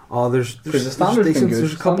ones. Oh, there's Because the standard's been decent. good.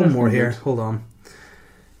 There's a couple Standard's more been here. good. Hold on.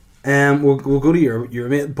 We'll go to your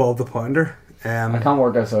mate Bob the Pounder. I can't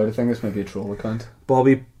work this out. I think this might be a troll account.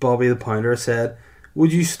 Bobby the Pounder said,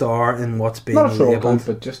 "Would you star in what's being Not a troll labelled account,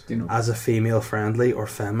 but just, as a female-friendly or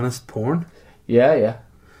feminist porn?" Yeah.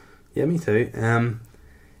 Yeah, me too.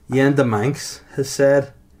 Yen the Manx has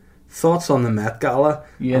said, "Thoughts on the Met Gala?"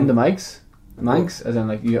 You into Manx? Manx? As in,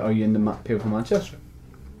 like, are you into people from Manchester?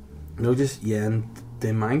 No, just Yen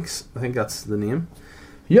the Manx. I think that's the name.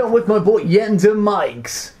 Yeah, with my boy Yenda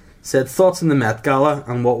Mikes. Said, "Thoughts on the Met Gala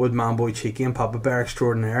and what would Manboy Cheeky and Papa Bear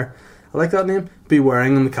Extraordinaire," I like that name, "be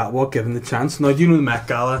wearing on the catwalk given the chance?" Now, do you know the Met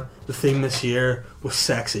Gala? The theme this year was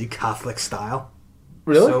sexy Catholic style.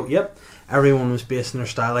 Really? So, yep. Everyone was basing their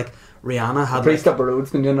style. Like, Rihanna had Priest Up the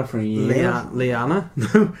Road's been doing it for years. Rihanna?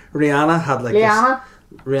 No. Rihanna had like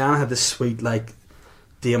Rihanna had this sweet, like,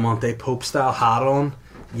 Diamante Pope style hat on.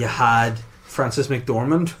 You had Frances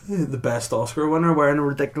McDormand, the best Oscar winner, wearing a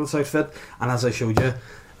ridiculous outfit. And as I showed you,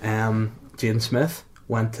 Jaden Smith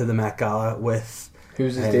went to the Met Gala with...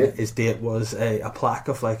 Who's his date? His date was a plaque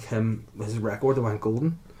of like him, his record that went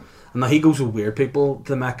golden. And now he goes with weird people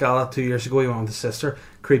to the Met Gala 2 years ago. He went with his sister.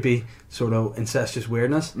 Creepy, sort of incestuous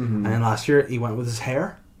weirdness. Mm-hmm. And then last year he went with his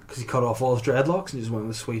hair, because he cut off all his dreadlocks and just went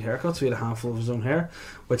with a sweet haircut. So he had a handful of his own hair.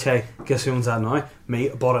 Which, hey, guess who owns that now? Me.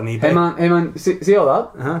 I bought it on eBay. Hey man, see all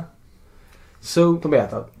that? Uh-huh. So, Don't be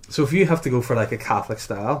at that. so if you have to go for like a Catholic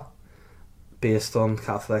style, based on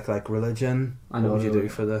Catholic like religion, I know, what would you really. do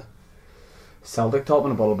for the... Celtic top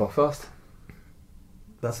and a bottle of Buckfast.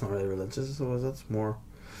 That's not really religious, so is it? It's more...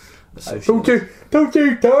 Don't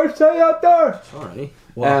you dare say that there! Sorry.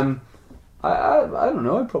 I don't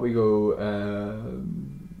know. I'd probably go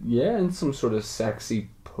in some sort of sexy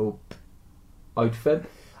Pope outfit.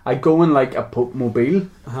 I'd go in like a Pope mobile,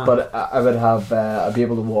 but I would have I'd be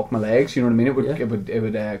able to walk my legs. You know what I mean? It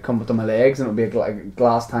would come up to my legs, and it would be like a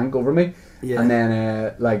glass tank over me. Yeah. And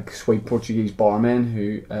then like sweet Portuguese barmen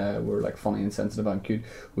who were like funny and sensitive and cute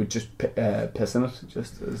would just piss in it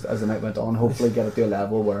just as the night went on. Hopefully get it to a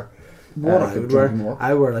level where what I would wear.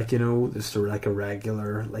 I wear like just like a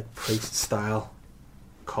regular like priest style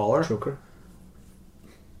collar. Choker.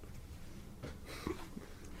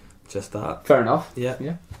 Just that. Fair enough. Yeah.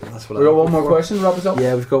 That's what we got one more question to wrap us up?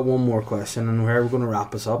 Yeah, we've got one more question, and where are we going to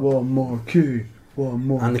wrap us up? One more Q.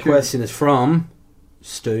 And the question is from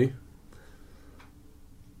Stu.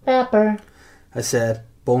 Pepper. I said,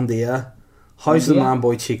 Bon dia. How's the man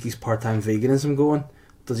boy Cheeky's part-time veganism going?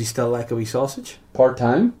 Does he still like a wee sausage?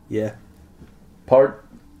 Part-time? Yeah.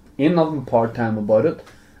 Ain't nothing part-time about it.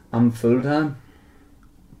 I'm full-time.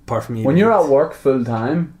 Apart from you. When you're at work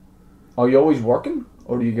full-time, are you always working?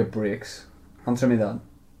 Or do you get breaks? Answer me that.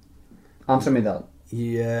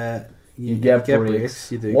 Yeah. You get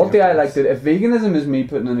breaks. You do. What do I like to do? If veganism is me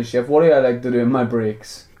putting in a shift, what do I like to do in my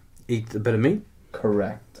breaks? Eat a bit of meat.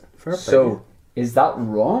 Correct. Fair so, is that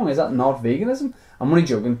wrong? Is that not veganism? I'm only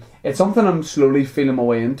joking. It's something I'm slowly feeling my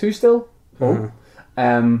way into still. So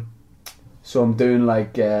I'm doing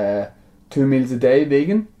like 2 meals a day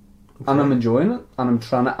vegan. Okay. And I'm enjoying it. And I'm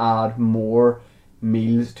trying to add more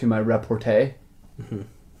meals to my repertoire.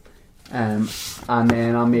 And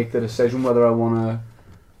then I'll make the decision whether I want to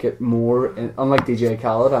get more in. Unlike DJ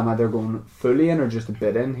Khaled, I'm either going fully in or just a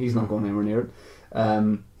bit in. He's not going anywhere near it.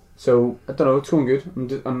 So I don't know, it's going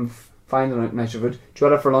good. I'm finding out nicer food. Do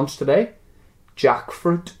you want it for lunch today?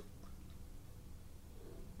 Jackfruit.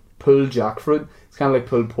 Pulled jackfruit. It's kind of like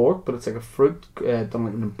pulled pork, but it's like a fruit done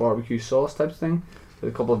like in a barbecue sauce type thing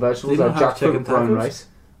with a couple of vegetables. So jackfruit with brown rice.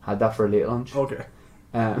 Had that for a late lunch. Okay.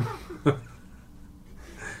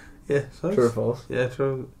 Yeah, so true or false? Yeah,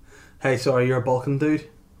 true. Hey, so are you a Balkan dude?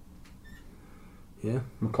 Yeah.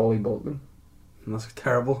 Macaulay Balkan. That's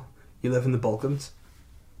terrible. You live in the Balkans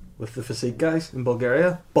with the physique guys in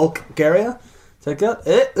Bulgaria. Bulgaria? Take that.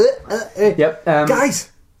 Yep.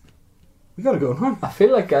 Guys! We gotta go home. I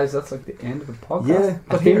feel like, guys, that's like the end of the podcast. Yeah.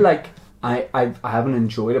 I feel like I haven't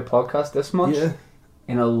enjoyed a podcast this much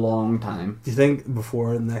in a long time. Do you think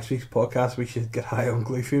before next week's podcast we should get high on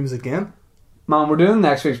glue fumes again? Man, we're doing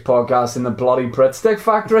next week's podcast in the bloody Brit Stick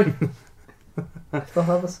factory. Still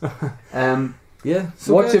have us. Yeah.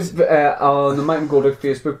 So watch it on the Mike and Goldick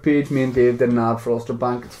Facebook page. Me and Dave did an ad for Ulster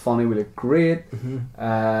Bank. It's funny. We look great.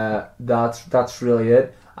 That's really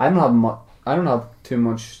it. I don't have too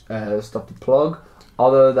much stuff to plug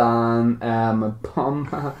other than my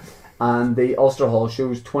bum and the Ulster Hall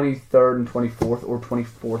shows 23rd and 24th or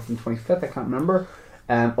 24th and 25th. I can't remember.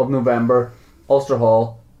 Of November. Ulster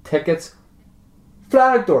Hall tickets.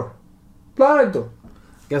 Flat door.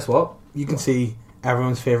 Guess what? You can see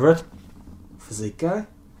everyone's favourite physique guy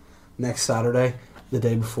next Saturday, the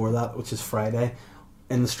day before that, which is Friday,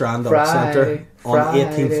 in the Strand Arts Centre on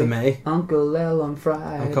 18th of May. Uncle L on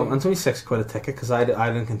Friday. It's only £6 a ticket because I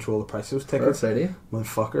didn't control the price of those tickets.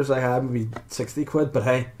 Motherfuckers, I had maybe £60, but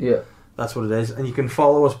hey, that's what it is. And you can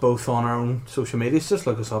follow us both on our own social medias. Just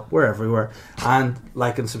look us up. We're everywhere. And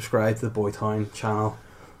like and subscribe to the Boytown channel.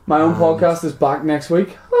 My own podcast is back next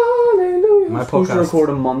week. Hallelujah. My supposed podcast to record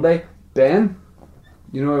on Monday. Ben,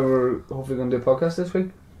 you know we're hopefully going to do a podcast this week.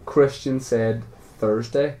 Christian said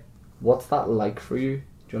Thursday. What's that like for you?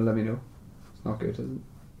 Do you want to let me know? It's not good, is it?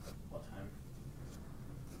 What time?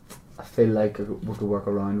 I feel like we could work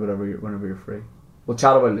around whenever you're free. We'll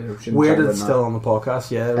chat about it later. Weird it's still on the podcast,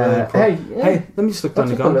 yeah. Really hey, let me just look down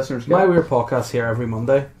the gun. My Weird podcast here every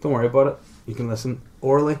Monday. Don't worry about it. You can listen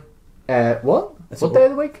orally. What? What day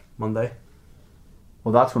of the week? Monday.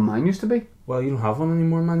 Well, that's when mine used to be. Well, you don't have one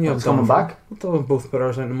anymore, man. It's coming back. We'll both put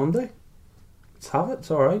ours out on Monday. Let's have it.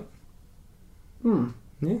 It's alright. Yeah,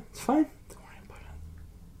 it's fine. Don't worry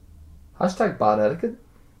about it. # bad etiquette.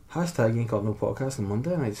 # ain't got no podcast on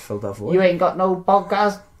Monday, and I just filled that void. You ain't got no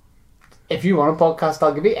podcast. If you want a podcast,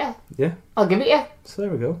 I'll give it you. Yeah. I'll give it you. So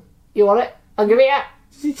there we go. You want it? I'll give it you.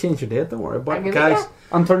 Did you change your date? Don't worry about it, guys.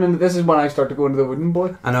 I'm turning. This is when I start to go into the wooden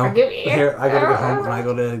boy. I know. Here, I gotta go home and I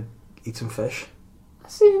gotta eat some fish. I'll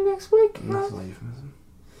see you next week. That's all you've missing.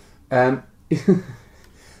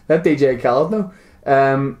 Let DJ Khaled know.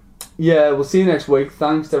 Yeah, we'll see you next week.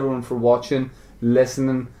 Thanks to everyone for watching,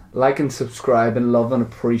 listening, liking, subscribing, loving,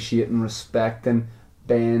 appreciating, respecting.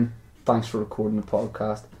 Ben, thanks for recording the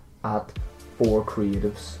podcast at 4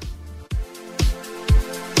 Creatives.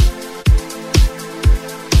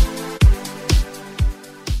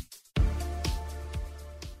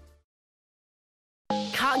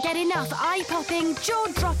 enough eye-popping,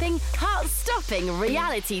 jaw-dropping, heart-stopping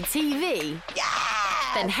reality TV?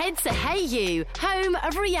 Then head to Hey You, home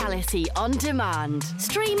of reality on demand.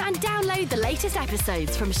 Stream and download the latest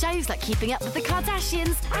episodes from shows like Keeping Up with the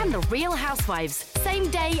Kardashians and The Real Housewives,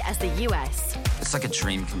 same day as the US. It's like a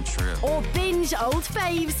dream come true. Or binge old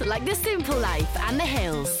faves like The Simple Life and The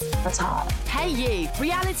Hills. That's hot. Hey You,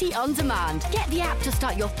 reality on demand. Get the app to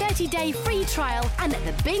start your 30-day free trial and let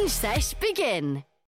the binge sesh begin.